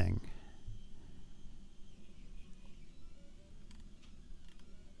thing.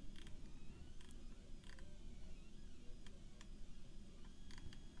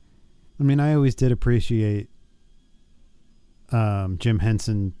 I mean, I always did appreciate Jim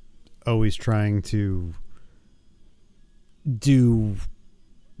Henson always trying to do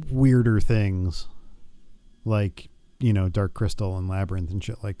weirder things, like, you know, Dark Crystal and Labyrinth and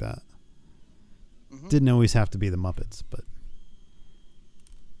shit like that. Mm-hmm. Didn't always have to be the Muppets, but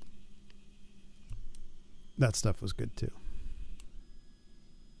that stuff was good too.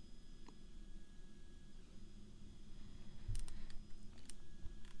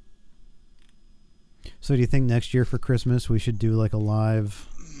 So do you think next year for Christmas we should do like a live,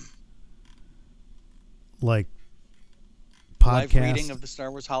 like, podcast? Live reading of the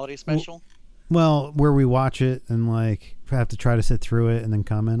Star Wars Holiday Special? Well, where we watch it and like have to try to sit through it and then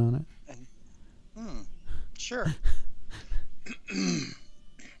comment on it. Sure.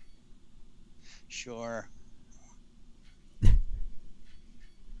 Sure. I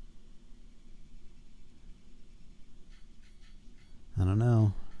don't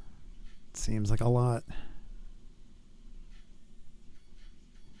know. It seems like a lot.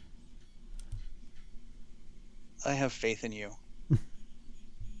 I have faith in you.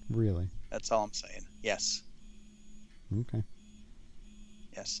 Really? That's all I'm saying. Yes. Okay.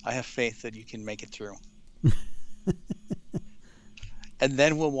 Yes. I have faith that you can make it through. And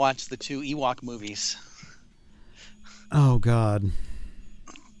then we'll watch the 2 Ewok movies. Oh, God.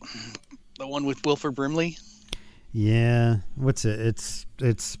 The one with Wilford Brimley. Yeah. What's it?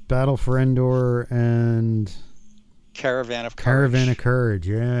 It's Battle for Endor and Caravan of Courage. Caravan of Courage.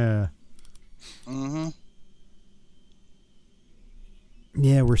 Yeah. Mm-hmm.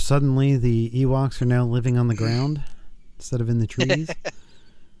 Yeah, where suddenly the Ewoks are now living on the ground instead of in the trees.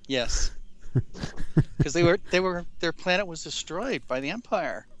 Yes. Because their planet was destroyed by the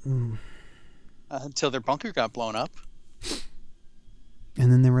Empire until their bunker got blown up.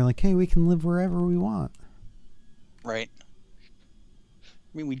 And then they were like, hey, we can live wherever we want. Right.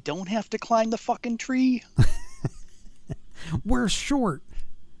 I mean, we don't have to climb the fucking tree. We're short.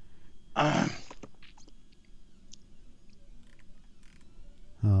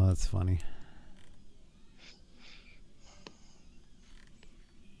 Oh, that's funny.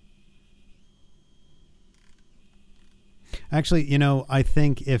 Actually, you know, I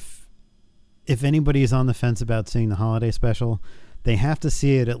think if anybody's on the fence about seeing the holiday special, they have to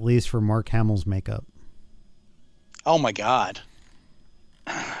see it at least for Mark Hamill's makeup. Oh my God.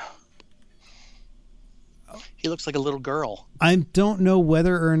 He looks like a little girl. I don't know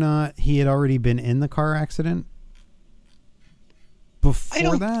whether or not he had already been in the car accident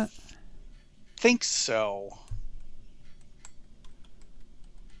before that. Think so.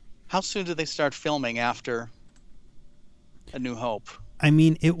 How soon did they start filming after A New Hope? I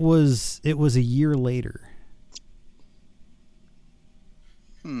mean, it was a year later.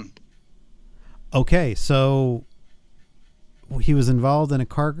 Okay, so he was involved in a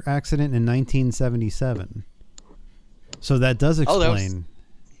car accident in 1977. So that does explain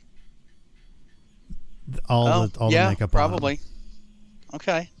all the makeup. Probably.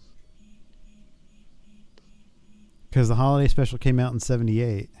 Okay. Because the holiday special came out in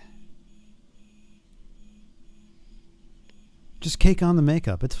 78. Just cake on the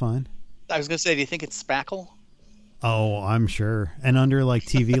makeup. It's fine. I was going to say, do you think it's spackle? Oh, I'm sure. And under like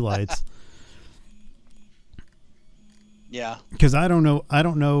TV lights. Yeah. Because I don't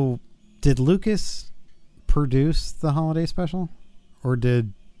know. Did Lucas produce the holiday special? Or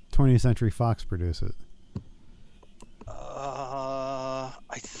did 20th Century Fox produce it?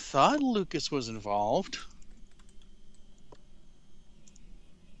 I thought Lucas was involved.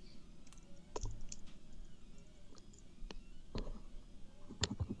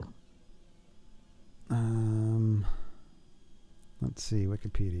 Let's see,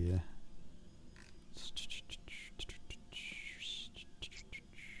 Wikipedia.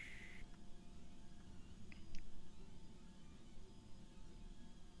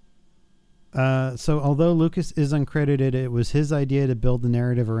 So although Lucas is uncredited, it was his idea to build the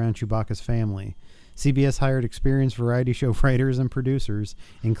narrative around Chewbacca's family. CBS hired experienced variety show writers and producers,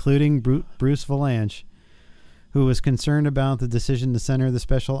 including Bruce Valanche, who was concerned about the decision to center the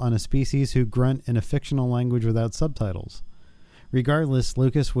special on a species who grunt in a fictional language without subtitles. Regardless,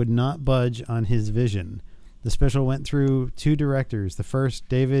 Lucas would not budge on his vision. The special went through 2 directors. The first,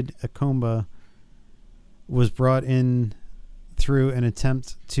 David Akomba, was brought in through an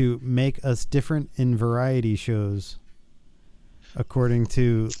attempt to make us different in variety shows, according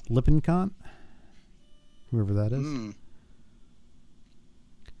to Lippincott, whoever that is.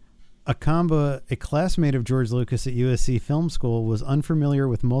 Akomba, a classmate of George Lucas at USC Film School, was unfamiliar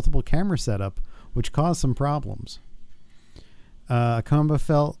with multiple camera setup, which caused some problems.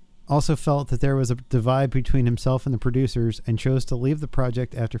 Akomba also felt that there was a divide between himself and the producers and chose to leave the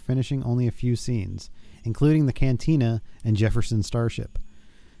project after finishing only a few scenes, including the cantina and Jefferson Starship.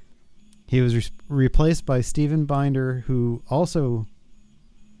 He was replaced by Stephen Binder, whose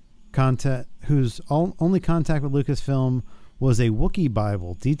only contact with Lucasfilm was a Wookiee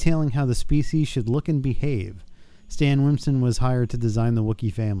Bible detailing how the species should look and behave. Stan Winston was hired to design the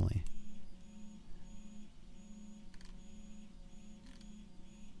Wookiee family.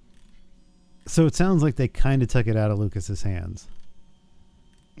 So it sounds like they kind of took it out of Lucas's hands.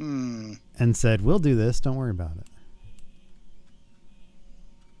 And said, we'll do this, don't worry about it.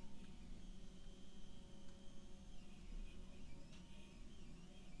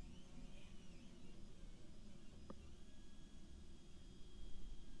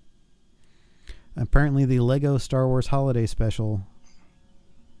 Apparently the Lego Star Wars Holiday Special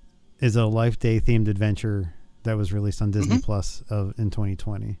is a Life Day themed adventure that was released on Disney Plus in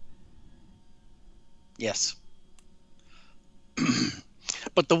 2020. Yes.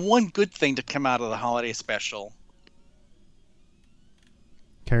 But the one good thing to come out of the holiday special...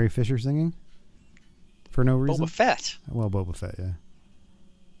 Carrie Fisher singing? For no reason? Boba Fett. Well, Boba Fett, yeah.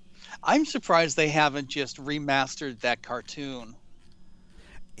 I'm surprised they haven't just remastered that cartoon.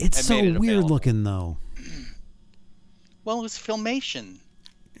 It's so weird available. Looking, though. Well, it was Filmation.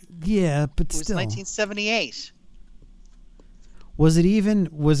 Yeah, but It was still. 1978. Was it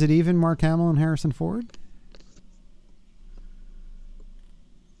even Mark Hamill and Harrison Ford?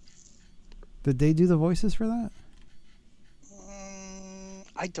 Did they do the voices for that?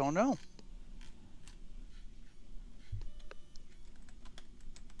 I don't know.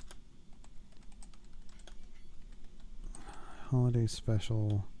 Holiday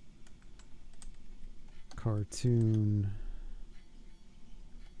special cartoon.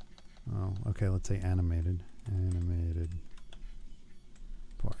 Oh, okay, let's say animated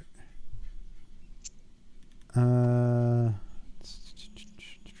part.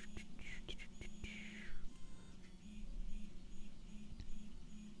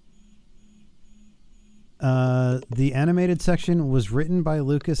 The animated section was written by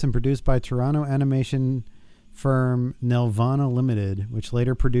Lucas and produced by Toronto animation firm Nelvana Limited, which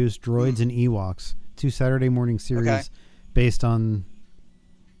later produced Droids and Ewoks, 2 Saturday morning series based on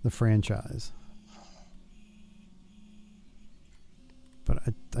the franchise. But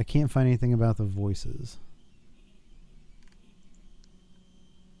I can't find anything about the voices.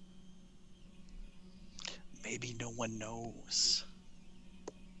 Maybe no one knows.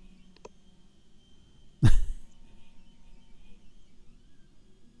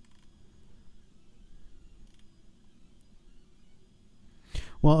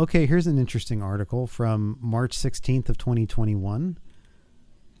 Well, okay, here's an interesting article from March 16th of 2021.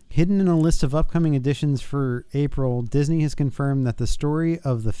 Hidden in a list of upcoming editions for April, Disney has confirmed that the story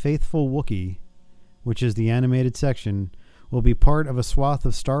of the Faithful Wookiee, which is the animated section, will be part of a swath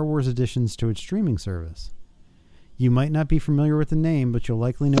of Star Wars additions to its streaming service. You might not be familiar with the name, but you'll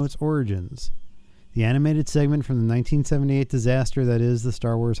likely know its origins. The animated segment from the 1978 disaster that is the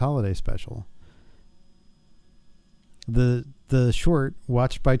Star Wars Holiday Special. The short,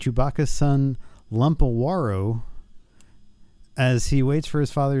 watched by Chewbacca's son Lumpawaro as he waits for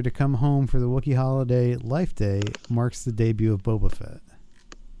his father to come home for the Wookiee holiday Life Day, marks the debut of Boba Fett.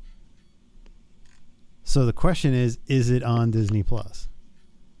 So the question is it on Disney Plus?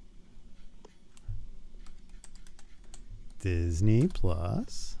 Disney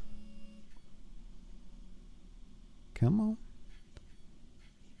Plus? Come on.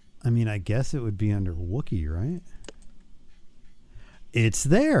 I mean, I guess it would be under Wookiee, right? It's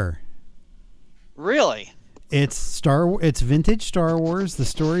there. Really? It's vintage Star Wars, the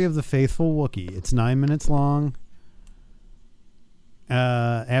story of the faithful Wookiee. It's 9 minutes long.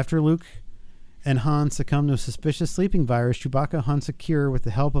 After Luke and Han succumb to a suspicious sleeping virus, Chewbacca hunts a cure with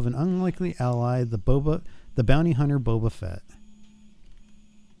the help of an unlikely ally, the bounty hunter Boba Fett.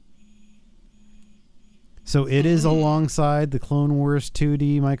 So it is alongside the Clone Wars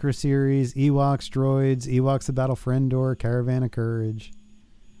 2D microseries, Ewoks, Droids, Ewoks the Battle for Endor, Caravan of Courage.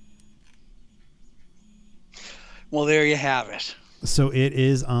 Well, there you have it. So it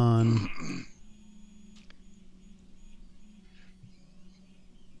is on...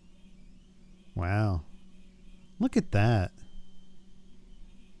 Wow. Look at that.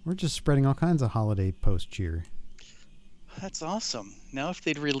 We're just spreading all kinds of holiday post cheer. That's awesome. Now if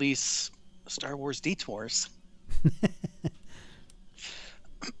they'd release Star Wars Detours.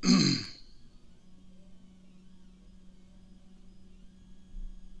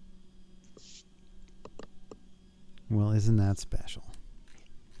 Well, isn't that special?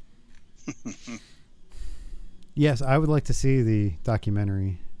 Yes, I would like to see the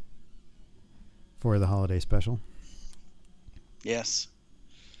documentary for the holiday special. Yes.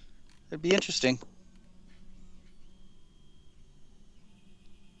 It'd be interesting.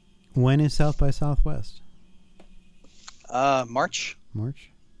 When is South by Southwest? March. March?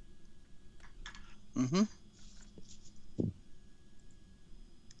 Mm-hmm.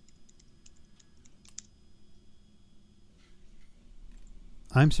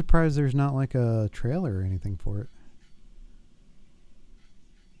 I'm surprised there's not like a trailer or anything for it.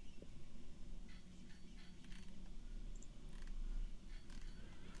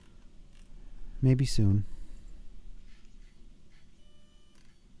 Maybe soon.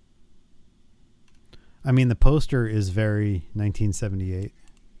 I mean, the poster is very 1978.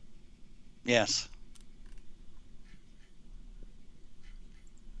 Yes.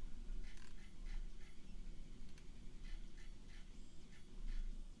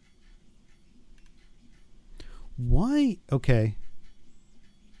 Why? Okay.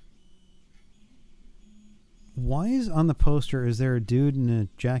 Why is on the poster, is there a dude in a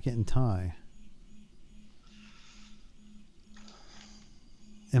jacket and tie?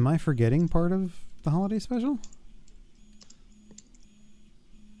 Am I forgetting part of the holiday special?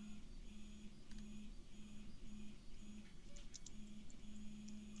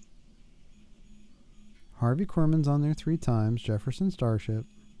 Harvey Korman's on there 3 times. Jefferson Starship.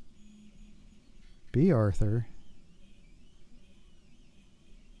 B. Arthur.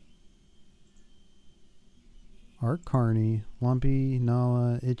 Art Carney. Lumpy,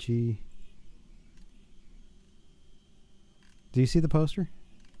 Nala, Itchy. Do you see the poster?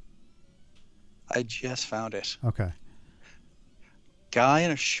 I just found it. Okay. Guy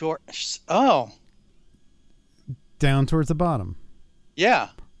in a short... Oh. Down towards the bottom. Yeah.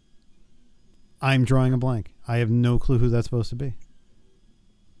 I'm drawing a blank. I have no clue who that's supposed to be.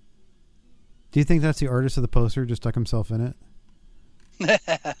 Do you think that's the artist of the poster just stuck himself in it?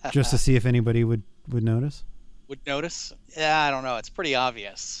 Just to see if anybody would notice? Would notice? Yeah, I don't know. It's pretty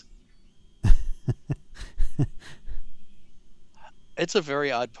obvious. It's a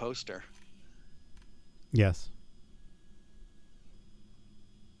very odd poster. Yes.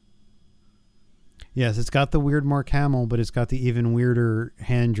 Yes, it's got the weird Mark Hamill, but it's got the even weirder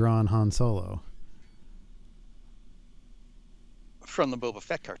hand-drawn Han Solo. From the Boba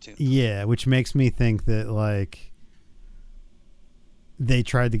Fett cartoon. Yeah, which makes me think that, like, they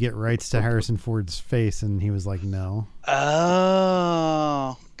tried to get rights to Harrison Ford's face, and he was like, no.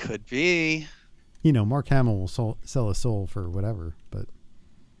 Oh, could be. You know, Mark Hamill will sell his soul for whatever, but...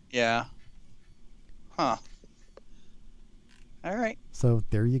 Yeah. Huh. All right. So,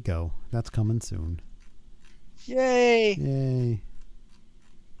 there you go. That's coming soon. Yay! Yay.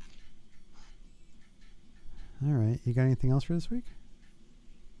 All right. You got anything else for this week?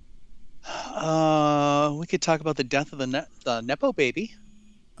 We could talk about the death of the Nepo baby.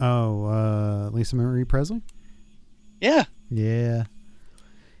 Oh, Lisa Marie Presley? Yeah. Yeah.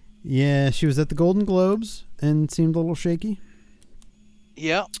 Yeah, she was at the Golden Globes and seemed a little shaky.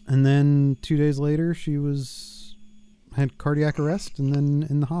 Yeah. And then 2 days later, she had cardiac arrest and then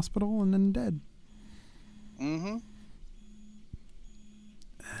in the hospital and then dead. Mm-hmm.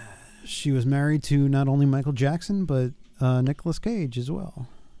 She was married to not only Michael Jackson, but Nicolas Cage as well.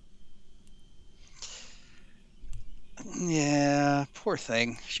 Yeah, poor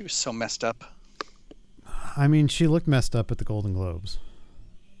thing. She was so messed up. I mean, she looked messed up at the Golden Globes.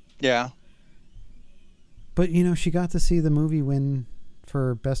 Yeah. But, you know, she got to see the movie win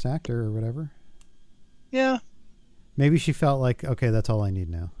for Best Actor or whatever. Yeah. Maybe she felt like, okay, that's all I need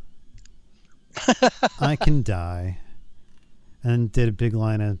now. I can die. And did a big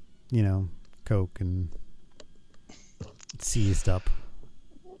line of, you know, coke and seized up.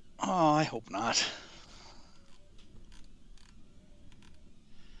 Oh, I hope not.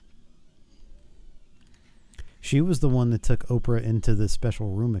 She was the one that took Oprah into the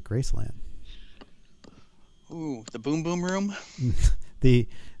special room at Graceland. Ooh, the Boom Boom Room? the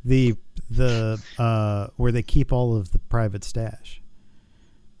where they keep all of the private stash.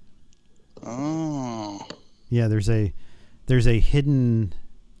 Oh. Yeah, there's a hidden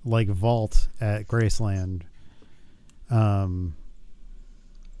like vault at Graceland. Well,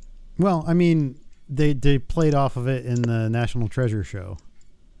 I mean, they played off of it in the National Treasure show.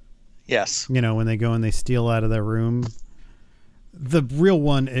 Yes. You know, when they go and they steal out of their room. The real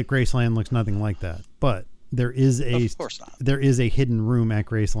one at Graceland looks nothing like that, but there is Of course not. there is a hidden room at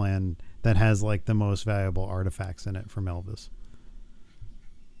Graceland that has like the most valuable artifacts in it from Elvis.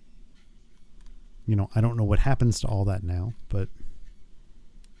 You know, I don't know what happens to all that now, but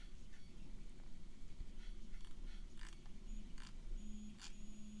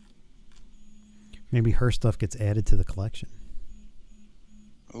maybe her stuff gets added to the collection.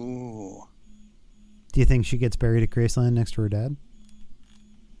 Ooh. Do you think she gets buried at Graceland next to her dad?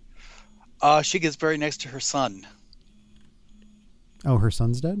 She gets buried next to her son, Oh, her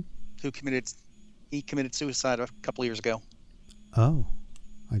son's dead? who committed suicide a couple years ago. Oh,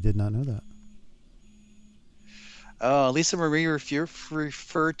 I did not know that. Lisa Marie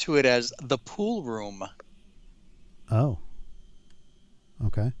referred to it as the pool room. Oh.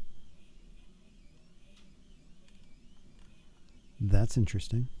 Okay. That's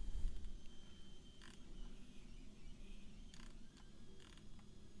interesting.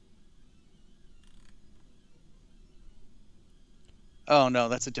 Oh no,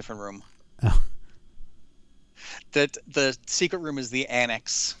 that's a different room. Oh, That the secret room is the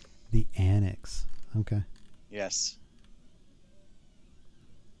annex. the annex. Okay. Yes.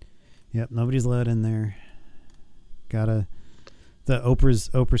 Yep, nobody's allowed in there. The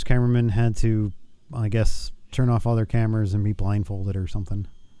Oprah's cameraman had to, I guess, turn off all their cameras and be blindfolded or something.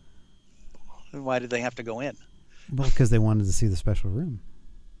 Why did they have to go in? Well, because they wanted to see the special room.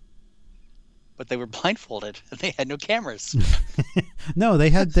 But they were blindfolded and they had no cameras. No, they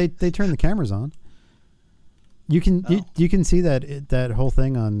turned the cameras on. You can you can see that whole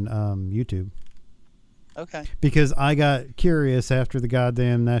thing on YouTube. Okay. Because I got curious after the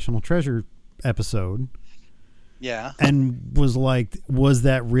goddamn National Treasure episode Yeah. and was like, was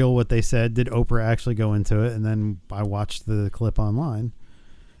that real what they said? Did Oprah actually go into it? And then I watched the clip online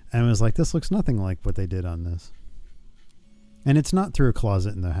and was like, this looks nothing like what they did on this. And it's not through a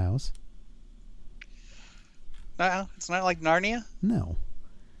closet in the house. No, it's not like Narnia. No.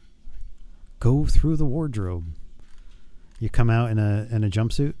 Go through the wardrobe. You come out in a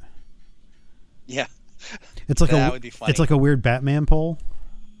jumpsuit. Yeah. It's like That would be funny. It's like a weird Batman pole.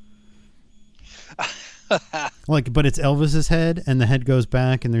 Like, but it's Elvis's head, and the head goes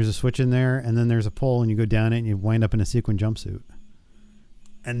back, and there's a switch in there, and then there's a pole, and you go down it, and you wind up in a sequin jumpsuit,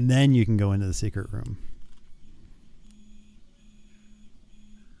 and then you can go into the secret room.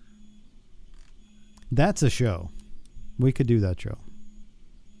 That's a show. We could do that show.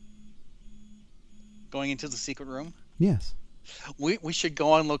 Going into the secret room. Yes. We should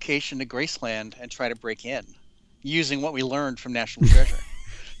go on location to Graceland and try to break in using what we learned from National Treasure.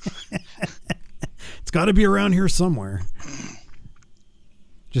 It's got to be around here somewhere.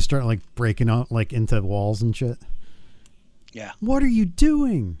 Just start like breaking out like into walls and shit. Yeah. What are you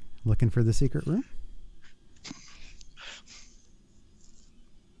doing? Looking for the secret room?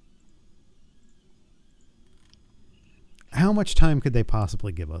 How much time could they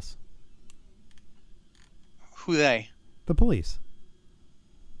possibly give us? Who they? The police.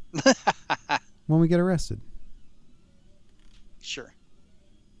 When we get arrested. Sure.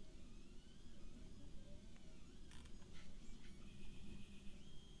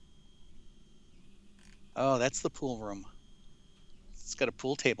 Oh, that's the pool room. It's got a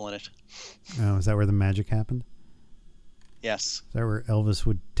pool table in it. Oh, is that where the magic happened? Yes. Is that where Elvis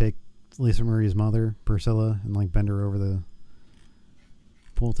would take Lisa Marie's mother, Priscilla, and like bend her over the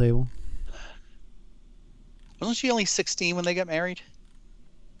pool table? Wasn't she only 16 when they got married?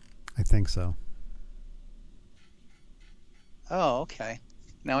 I think so. Oh, okay.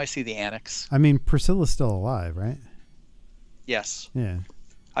 Now I see the annex. I mean, Priscilla's still alive, right? Yes. Yeah.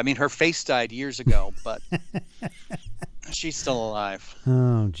 I mean, her face died years ago, but she's still alive.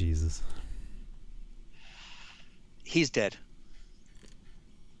 Oh, Jesus. He's dead.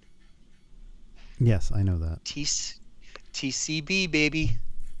 Yes, I know that. TCB, baby.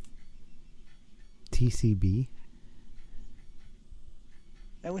 TCB?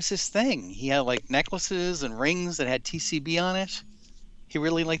 That was his thing. He had like necklaces and rings that had TCB on it. He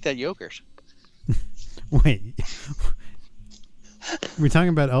really liked that yogurt. Wait. We're talking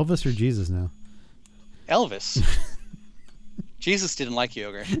about Elvis or Jesus now? Elvis. Jesus didn't like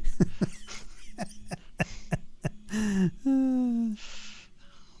yogurt.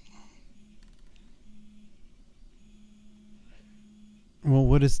 Well,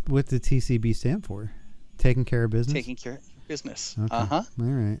 what did TCB stand for? Taking care of business? Taking care of business. Okay. Uh-huh. All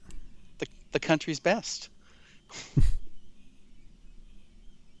right. The country's best.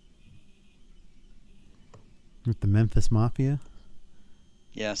 With the Memphis Mafia?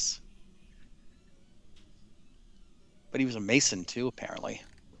 Yes. But he was a Mason too, apparently.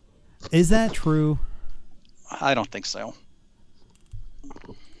 Is that true? I don't think so.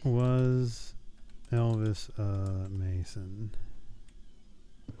 Was Elvis a Mason?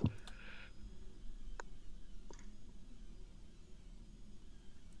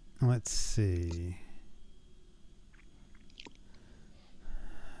 Let's see.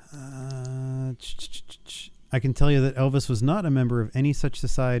 I can tell you that Elvis was not a member of any such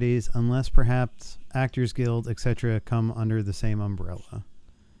societies unless perhaps Actors Guild, etc. come under the same umbrella.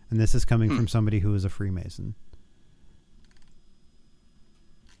 And this is coming from somebody who is a Freemason.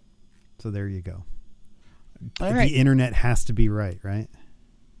 So there you go. All right. The internet has to be right?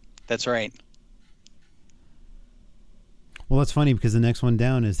 That's right. Well, that's funny because the next one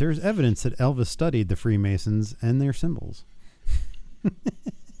down is there's evidence that Elvis studied the Freemasons and their symbols.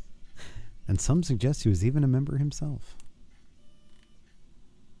 And some suggest he was even a member himself.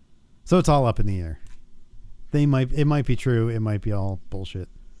 So it's all up in the air. It might be true. It might be all bullshit.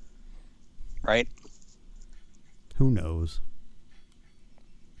 Right. Who knows?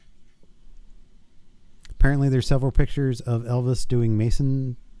 Apparently there's several pictures of Elvis doing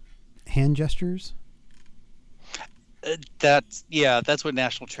Mason hand gestures. That's what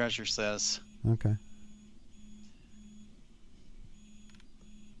National Treasure says. Okay.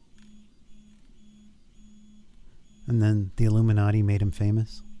 And then the Illuminati made him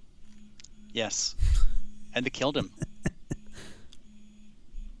famous. Yes. And they killed him.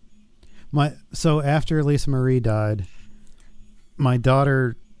 So after Lisa Marie died, my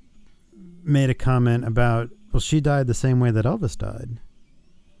daughter made a comment about, well, she died the same way that Elvis died.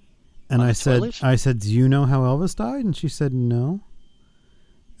 And I said, do you know how Elvis died? And she said, no.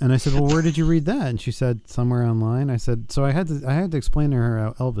 And I said, well, where did you read that? And she said, somewhere online. I said, so I had to explain to her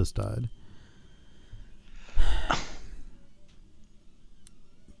how Elvis died.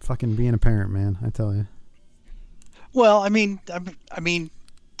 Fucking being a parent, man, I tell you. Well, I mean,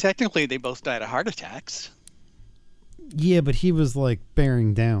 technically they both died of heart attacks. Yeah, but he was like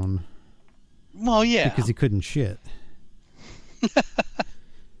bearing down. Well, yeah. Because he couldn't shit.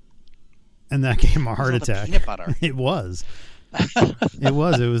 And that gave him a heart attack. Peanut butter. It was. It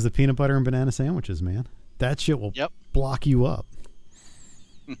was the peanut butter and banana sandwiches, man. That shit will block you up.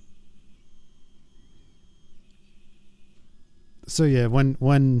 So yeah,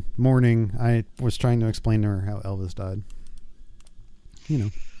 one morning I was trying to explain to her how Elvis died. You know.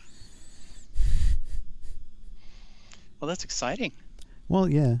 Well, that's exciting. Well,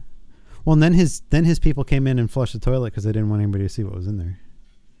 yeah. Well, and then his people came in and flushed the toilet because they didn't want anybody to see what was in there.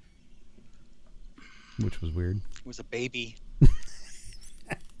 Which was weird. It was a baby.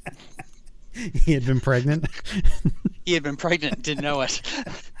 He had been pregnant. He had been pregnant, didn't know it.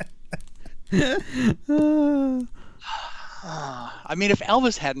 I mean, if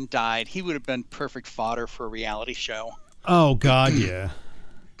Elvis hadn't died, he would have been perfect fodder for a reality show. Oh, God, yeah.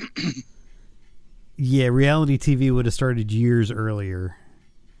 Yeah, reality TV would have started years earlier.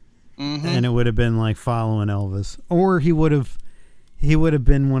 Mm-hmm. And it would have been like following Elvis. Or he would have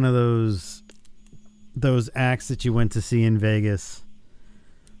been one of those acts that you went to see in Vegas.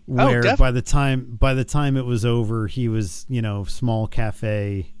 Where by the time it was over, he was, small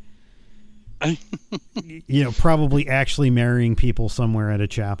cafe. Probably actually marrying people somewhere at a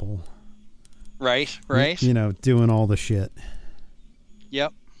chapel. Right. Doing all the shit.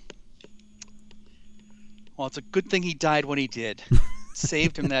 Yep. Well, it's a good thing he died when he did.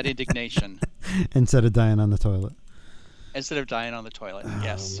 Saved him that indignation. Instead of dying on the toilet.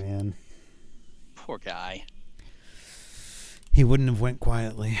 Yes. Oh, man. Poor guy. He wouldn't have went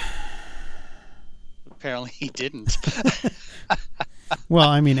quietly. Apparently he didn't. Well,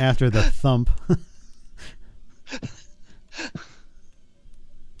 I mean, after the thump.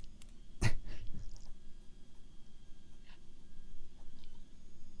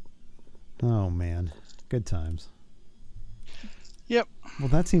 Oh, man. Good times. Yep. Well,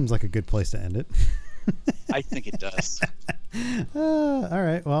 that seems like a good place to end it. I think it does. All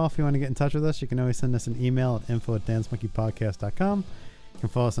right. Well, if you want to get in touch with us, you can always send us an email at info@dancemonkeypodcast.com. You can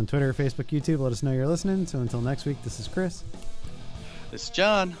follow us on Twitter, Facebook, YouTube. Let us know you're listening. So until next week, this is Chris. This is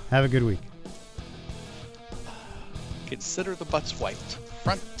John. Have a good week. Consider the butts wiped,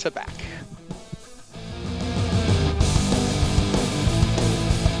 front to back.